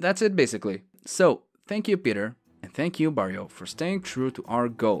 And that's it, basically. So, thank you, Peter, and thank you, Barrio, for staying true to our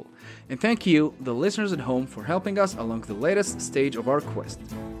goal. And thank you, the listeners at home, for helping us along the latest stage of our quest.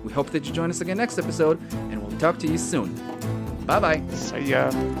 We hope that you join us again next episode, and we'll talk to you soon. Bye-bye. See ya.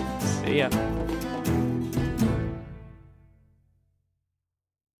 See ya.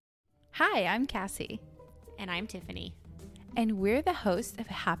 Hi, I'm Cassie. And I'm Tiffany. And we're the hosts of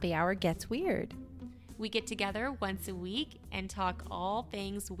Happy Hour Gets Weird. We get together once a week and talk all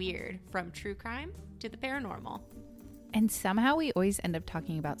things weird, from true crime to the paranormal. And somehow we always end up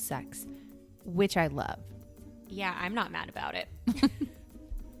talking about sex, which I love. Yeah, I'm not mad about it.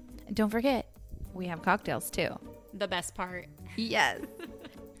 Don't forget, we have cocktails too. The best part. Yes.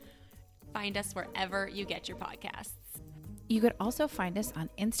 Find us wherever you get your podcasts. You could also find us on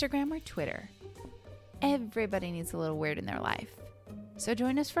Instagram or Twitter. Everybody needs a little weird in their life. So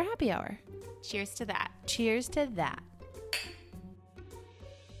join us for happy hour. Cheers to that. Cheers to that.